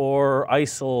ISIS or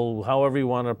ISIL, however you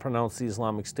want to pronounce the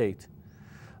Islamic State.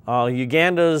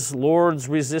 Uganda's Lord's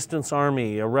Resistance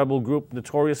Army, a rebel group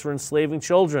notorious for enslaving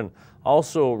children,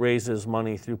 also raises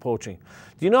money through poaching.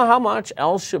 Do you know how much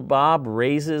Al-Shabaab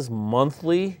raises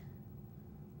monthly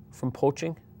from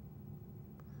poaching?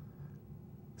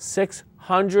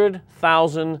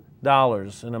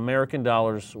 $600,000 in American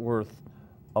dollars worth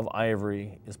of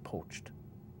ivory is poached.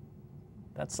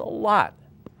 That's a lot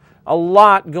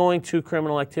going to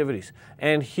criminal activities.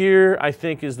 And here, I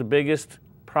think, is the biggest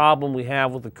problem we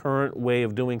have with the current way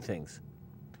of doing things.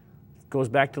 It goes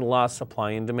back to the law of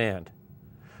supply and demand.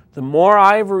 The more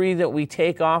ivory that we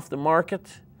take off the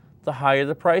market, the higher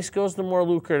the price goes, the more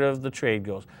lucrative the trade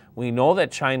goes. We know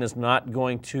that China's not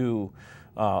going to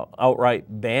outright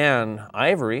ban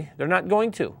ivory. They're not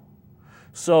going to.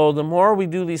 So the more we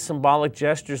do these symbolic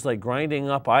gestures like grinding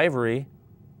up ivory,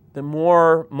 the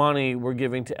more money we're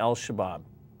giving to Al-Shabaab.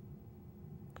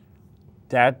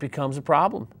 That becomes a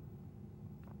problem.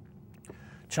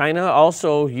 China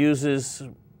also uses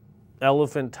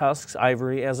elephant tusks,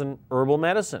 ivory, as an herbal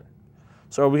medicine.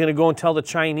 So are we going to go and tell the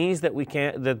Chinese that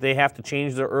that they have to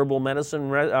change their herbal medicine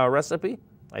recipe?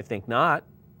 I think not.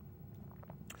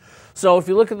 So if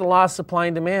you look at the law of supply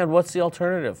and demand, what's the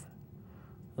alternative?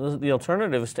 The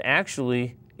alternative is to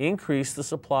actually increase the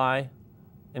supply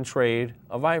and trade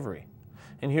of ivory.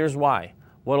 And here's why.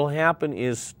 What will happen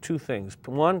is two things.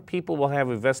 One, people will have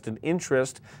a vested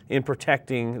interest in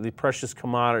protecting the precious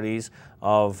commodities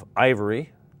of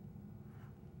ivory,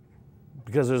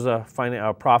 because there's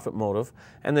a profit motive.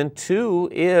 And then two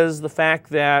is the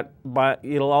fact that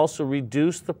it'll also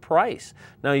reduce the price.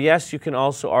 Now, yes, you can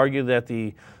also argue that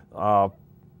the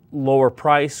lower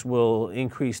price will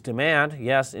increase demand,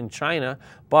 yes, in China,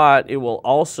 but it will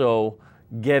also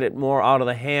get it more out of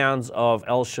the hands of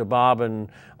Al-Shabaab and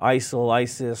ISIL,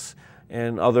 ISIS,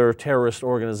 and other terrorist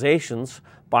organizations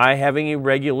by having a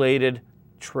regulated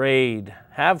trade.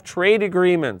 Have trade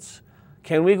agreements.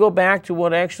 Can we go back to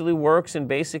what actually works in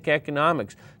basic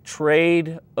economics?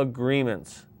 Trade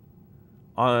agreements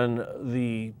on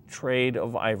the trade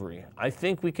of ivory. I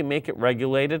think we can make it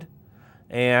regulated,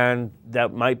 and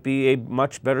that might be a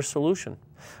much better solution.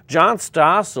 John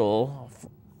Stossel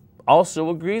also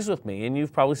agrees with me, and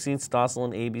you've probably seen Stossel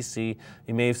on ABC.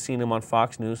 You may have seen him on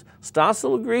Fox News.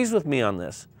 Stossel agrees with me on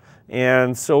this.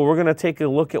 And so we're going to take a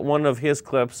look at one of his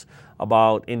clips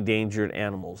about endangered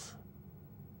animals.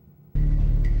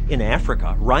 In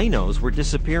Africa, rhinos were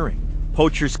disappearing.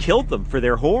 Poachers killed them for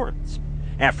their horns.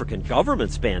 African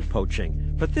governments banned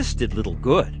poaching, but this did little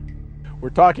good. We're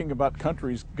talking about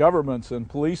countries, governments, and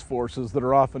police forces that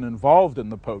are often involved in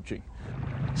the poaching.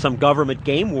 Some government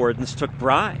game wardens took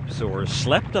bribes or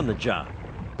slept on the job.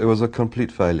 It was a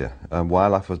complete failure.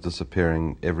 Wildlife was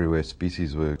disappearing everywhere.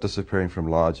 Species were disappearing from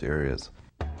large areas.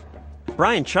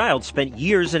 Brian Child spent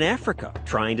years in Africa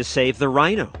trying to save the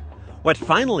rhino. What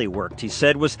finally worked, he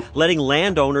said, was letting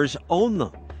landowners own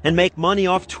them and make money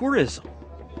off tourism.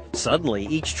 Suddenly,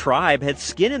 each tribe had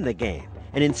skin in the game,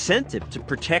 an incentive to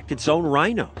protect its own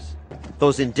rhinos.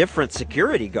 Those indifferent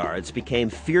security guards became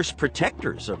fierce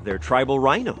protectors of their tribal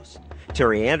rhinos.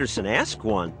 Terry Anderson asked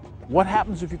one, "What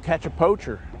happens if you catch a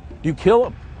poacher? Do you kill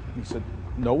them?" He said,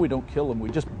 "No, we don't kill them.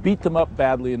 We just beat them up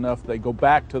badly enough they go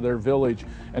back to their village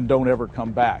and don't ever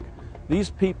come back." These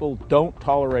people don't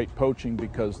tolerate poaching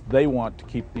because they want to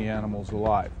keep the animals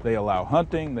alive. They allow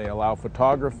hunting, they allow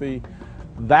photography.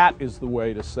 That is the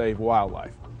way to save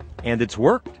wildlife. And it's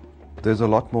worked. There's a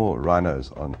lot more rhinos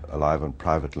alive on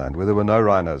private land, where there were no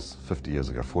rhinos 50 years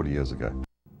ago, 40 years ago.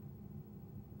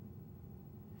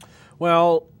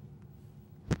 Well,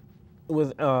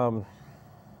 with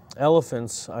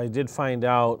elephants, I did find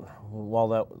out while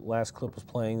that last clip was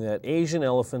playing that Asian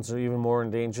elephants are even more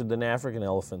endangered than African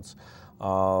elephants.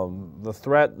 The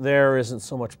threat there isn't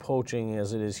so much poaching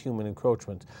as it is human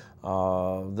encroachment.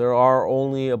 There are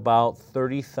only about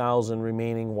 30,000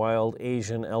 remaining wild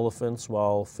Asian elephants,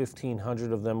 while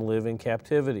 1,500 of them live in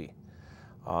captivity.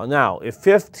 Now, if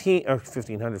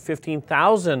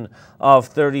 15,000 of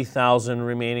 30,000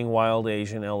 remaining wild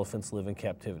Asian elephants live in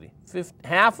captivity,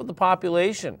 half of the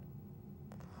population.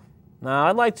 Now,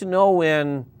 I'd like to know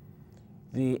when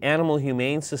the Animal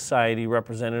Humane Society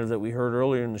representative that we heard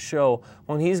earlier in the show,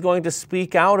 when he's going to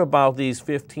speak out about these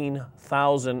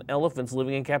 15,000 elephants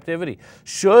living in captivity.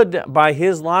 Should, by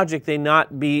his logic, they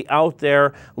not be out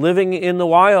there living in the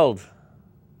wild,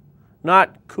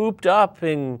 not cooped up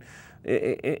in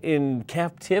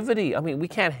captivity? I mean, we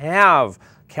can't have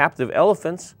captive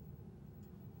elephants.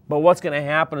 But what's going to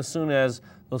happen as soon as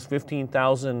those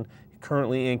 15,000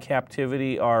 currently in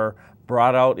captivity are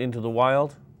brought out into the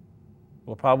wild?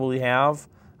 We'll probably have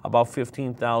about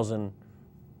 15,000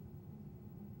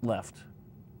 left.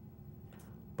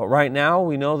 But right now,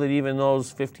 we know that even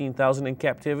those 15,000 in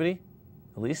captivity,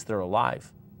 at least they're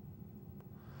alive.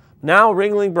 Now,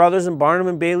 Ringling Brothers and Barnum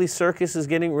and Bailey Circus is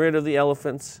getting rid of the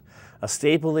elephants, a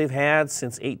staple they've had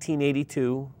since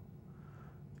 1882.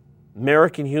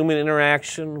 American human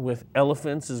interaction with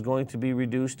elephants is going to be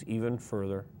reduced even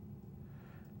further.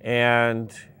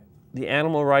 And the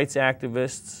animal rights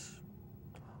activists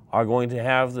are going to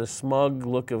have the smug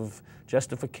look of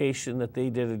justification that they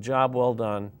did a job well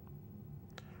done,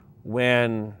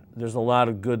 when there's a lot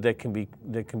of good that can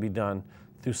be done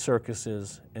through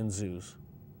circuses and zoos.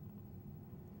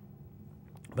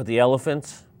 But the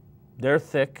elephants, they're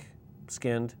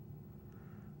thick-skinned.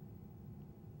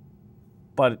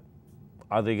 But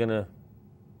are they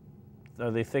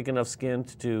thick enough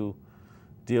skinned to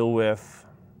deal with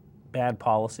bad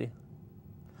policy?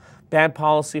 Bad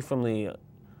policy from the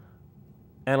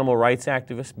animal rights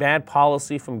activists, bad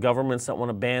policy from governments that want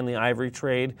to ban the ivory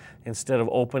trade instead of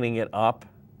opening it up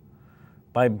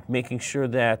by making sure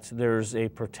that there's a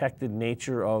protected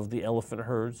nature of the elephant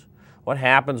herds. What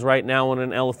happens right now when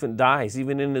an elephant dies,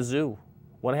 even in the zoo?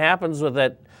 What happens with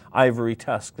that ivory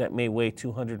tusk that may weigh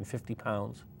 250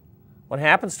 pounds? What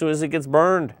happens to it is it gets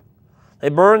burned. They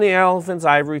burn the elephant's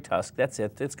ivory tusk. That's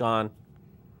it. It's gone.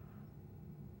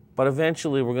 But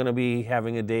eventually we're going to be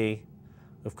having a day,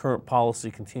 if current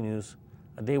policy continues,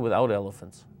 a day without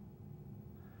elephants.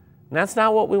 And that's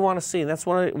not what we want to see. And that's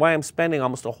why I'm spending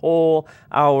almost a whole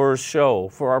hour's show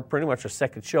for pretty much our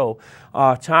second show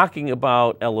talking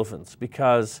about elephants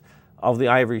because of the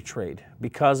ivory trade,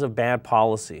 because of bad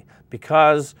policy,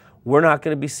 because we're not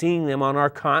going to be seeing them on our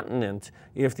continent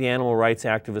if the animal rights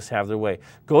activists have their way.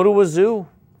 Go to a zoo.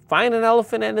 Find an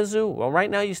elephant in a zoo. Well, right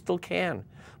now you still can.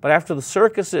 But after the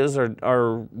circuses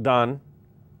are done,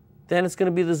 then it's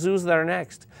going to be the zoos that are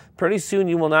next. Pretty soon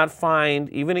you will not find,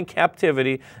 even in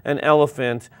captivity, an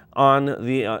elephant on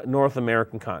the North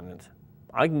American continent.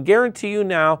 I can guarantee you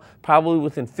now, probably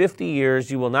within 50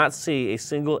 years, you will not see a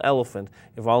single elephant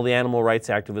if all the animal rights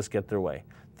activists get their way.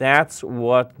 That's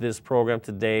what this program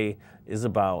today is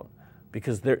about,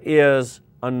 because there is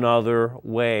another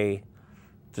way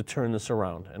to turn this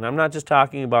around. And I'm not just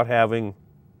talking about having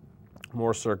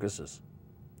more circuses.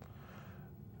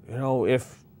 You know,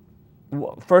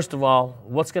 first of all,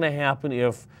 what's going to happen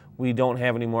if we don't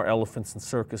have any more elephants in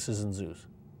circuses and zoos?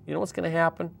 You know what's going to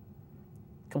happen?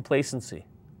 Complacency.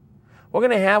 We're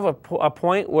going to have a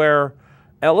point where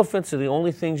elephants are the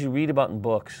only things you read about in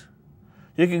books.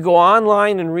 You can go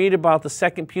online and read about the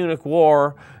Second Punic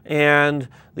War and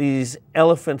these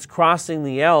elephants crossing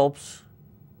the Alps,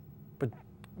 but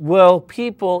will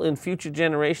people in future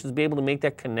generations be able to make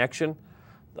that connection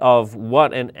of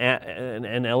what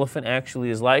an elephant actually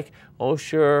is like? Oh,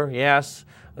 sure, yes.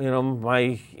 You know,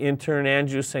 my intern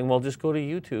Andrew's saying, well, just go to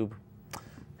YouTube.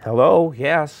 Hello,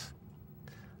 yes.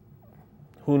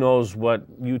 Who knows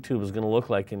what YouTube is going to look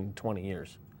like in 20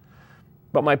 years.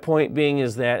 But my point being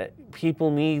is that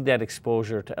people need that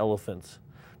exposure to elephants,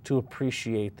 to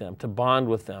appreciate them, to bond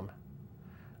with them.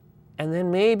 And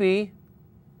then maybe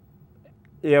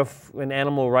if an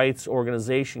animal rights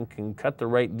organization can cut the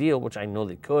right deal, which I know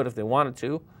they could if they wanted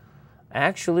to,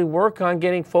 actually work on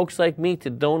getting folks like me to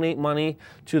donate money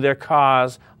to their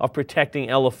cause of protecting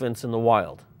elephants in the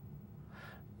wild.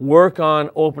 Work on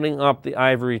opening up the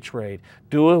ivory trade.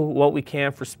 Do what we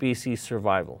can for species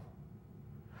survival.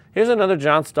 Here's another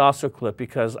John Stossel clip,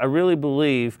 because I really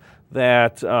believe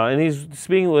that, and he's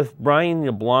speaking with Brian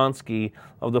Yablonsky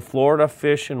of the Florida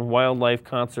Fish and Wildlife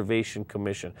Conservation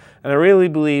Commission. And I really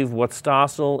believe what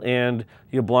Stossel and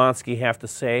Yablonsky have to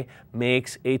say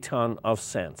makes a ton of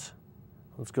sense.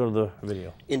 Let's go to the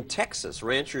video. In Texas,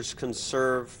 ranchers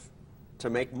conserve to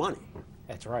make money.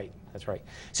 That's right. That's right.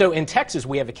 So in Texas,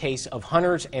 we have a case of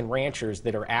hunters and ranchers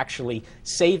that are actually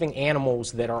saving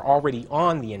animals that are already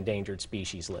on the endangered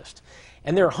species list.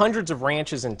 And there are hundreds of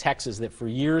ranches in Texas that for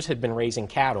years had been raising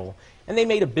cattle, and they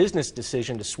made a business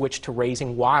decision to switch to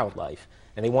raising wildlife.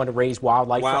 And they wanted to raise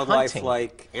wildlife for hunting.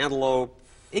 Like antelope?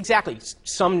 Exactly.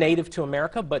 Some native to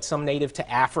America, but some native to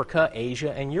Africa,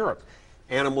 Asia, and Europe.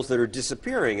 Animals that are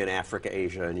disappearing in Africa,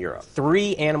 Asia, and Europe.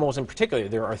 3 animals in particular.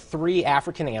 There are 3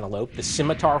 African antelope, the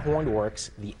scimitar horned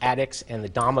oryx, the addax, and the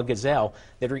dama gazelle,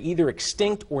 that are either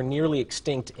extinct or nearly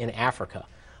extinct in Africa.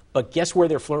 But guess where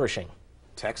they're flourishing?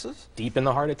 Texas? Deep in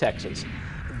the heart of Texas.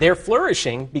 They're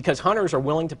flourishing because hunters are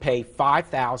willing to pay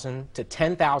 $5,000 to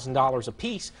 $10,000 a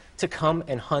piece to come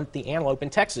and hunt the antelope in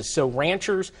Texas. So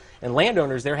ranchers and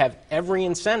landowners there have every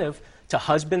incentive to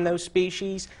husband those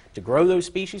species, to grow those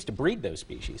species, to breed those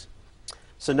species.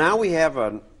 So now we have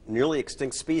a nearly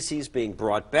extinct species being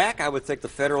brought back. I would think the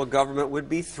federal government would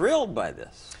be thrilled by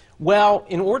this. Well,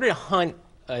 in order to hunt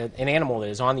an animal that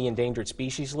is on the endangered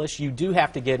species list, you do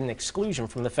have to get an exclusion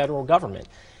from the federal government.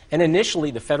 And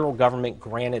initially, the federal government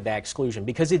granted that exclusion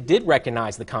because it did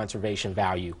recognize the conservation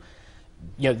value.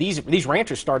 You know, these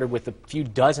ranchers started with a few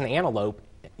dozen antelope,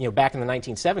 you know, back in the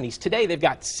 1970s. Today, they've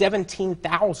got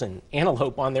 17,000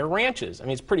 antelope on their ranches. I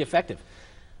mean, it's pretty effective.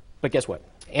 But guess what?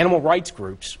 Animal rights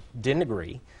groups didn't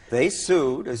agree. They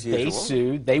sued, as usual. They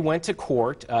sued. They went to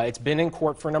court. It's been in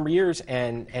court for a number of years,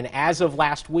 and as of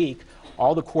last week,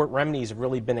 all the court remedies have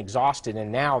really been exhausted,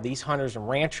 and now these hunters and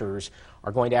ranchers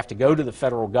are going to have to go to the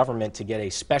federal government to get a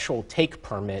special take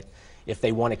permit if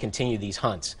they want to continue these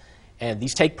hunts. And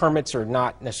these take permits are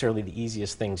not necessarily the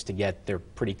easiest things to get. They're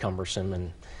pretty cumbersome.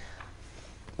 And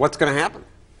what's going to happen?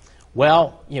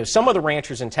 Well, some of the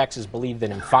ranchers in Texas believe that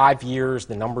in 5 years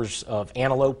the numbers of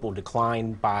antelope will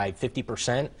decline by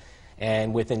 50%,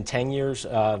 and within 10 years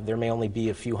there may only be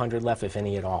a few hundred left, if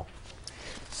any at all.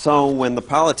 So when the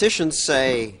politicians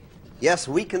say, yes,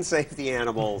 we can save the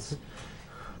animals,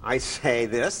 I say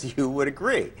this, you would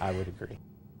agree. I would agree.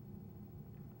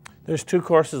 There's two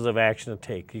courses of action to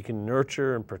take. You can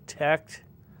nurture and protect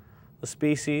the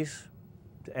species,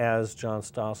 as John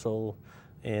Stossel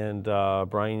and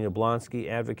Brian Yablonsky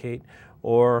advocate,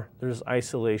 or there's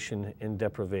isolation and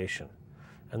deprivation.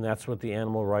 And that's what the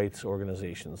animal rights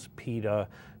organizations, PETA,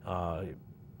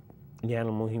 the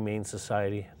Animal Humane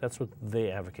Society, that's what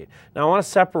they advocate. Now I want to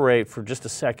separate for just a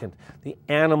second the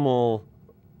Animal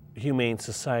Humane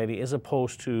Society as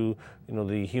opposed to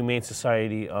the Humane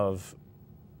Society of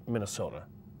Minnesota.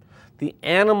 The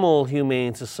Animal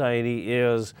Humane Society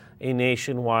is a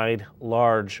nationwide,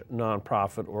 large,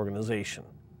 nonprofit organization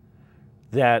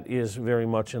that is very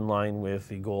much in line with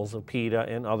the goals of PETA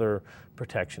and other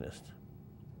protectionists.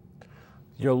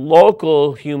 Your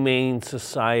local Humane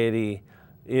Society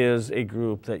is a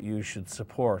group that you should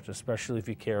support, especially if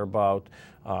you care about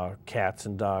cats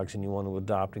and dogs and you want to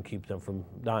adopt and keep them from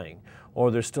dying.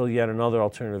 Or there's still yet another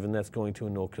alternative, and that's going to a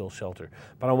no-kill shelter.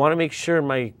 But I want to make sure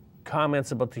my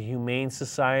comments about the Humane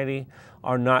Society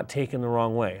are not taken the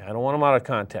wrong way. I don't want them out of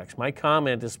context. My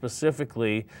comment is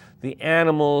specifically the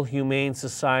Animal Humane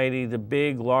Society, the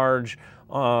big, large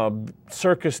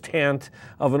circus tent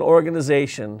of an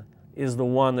organization, is the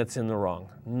one that's in the wrong,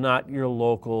 not your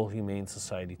local Humane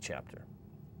Society chapter.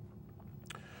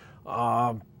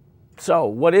 So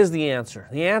what is the answer?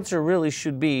 The answer really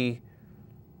should be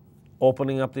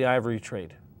opening up the ivory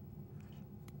trade,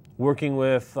 working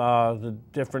with the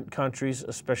different countries,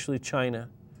 especially China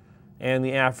and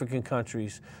the African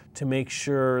countries, to make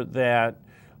sure that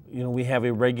we have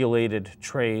a regulated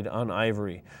trade on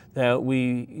ivory, that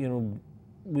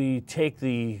we take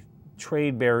the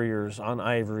trade barriers on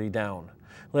ivory down.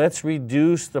 Let's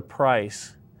reduce the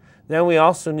price. Then we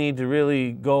also need to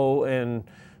really go and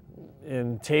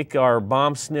take our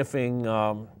bomb-sniffing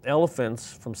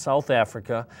elephants from South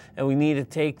Africa, and we need to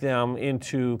take them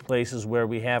into places where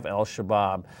we have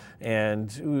Al-Shabaab.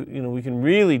 And we can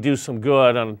really do some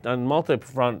good on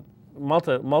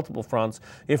multiple fronts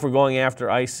if we're going after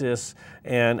ISIS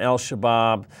and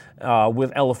Al-Shabaab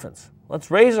with elephants. Let's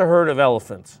raise a herd of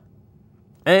elephants.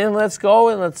 And let's go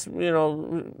and let's,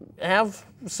 have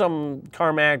some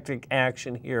karmatic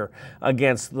action here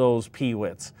against those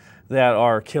peewits that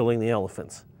are killing the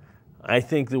elephants. I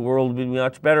think the world would be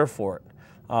much better for it.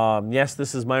 Yes,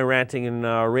 this is my ranting and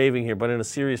raving here, but in a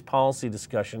serious policy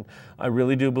discussion, I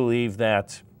really do believe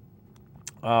that,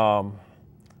 my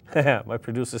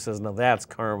producer says, now that's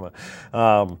karma.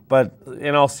 But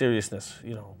in all seriousness,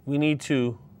 we need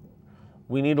to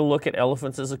look at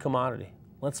elephants as a commodity.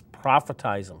 Let's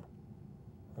profitize them.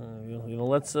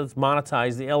 Let's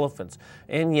monetize the elephants.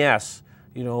 And yes,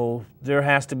 there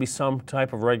has to be some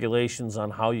type of regulations on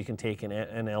how you can take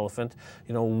an elephant.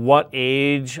 What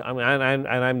age? I mean,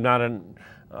 I'm not a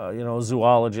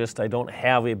zoologist. I don't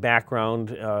have a background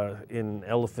in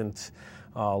elephant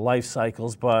life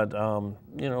cycles, but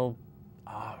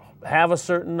have a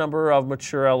certain number of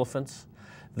mature elephants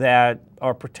that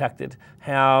are protected,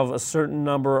 have a certain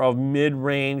number of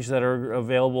mid-range that are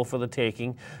available for the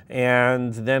taking,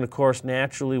 and then of course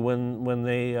naturally when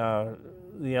the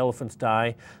elephants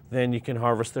die, then you can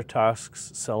harvest their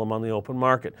tusks, sell them on the open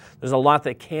market. There's a lot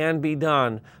that can be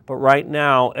done, but right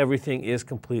now everything is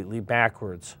completely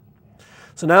backwards.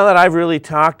 So now that I've really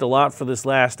talked a lot for this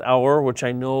last hour, which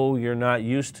I know you're not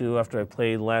used to after I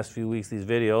played the last few weeks these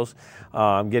videos,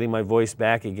 I'm getting my voice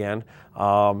back again.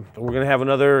 We're going to have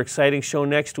another exciting show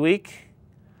next week.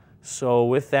 So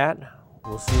with that,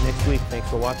 we'll see you next week. Thanks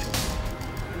for watching.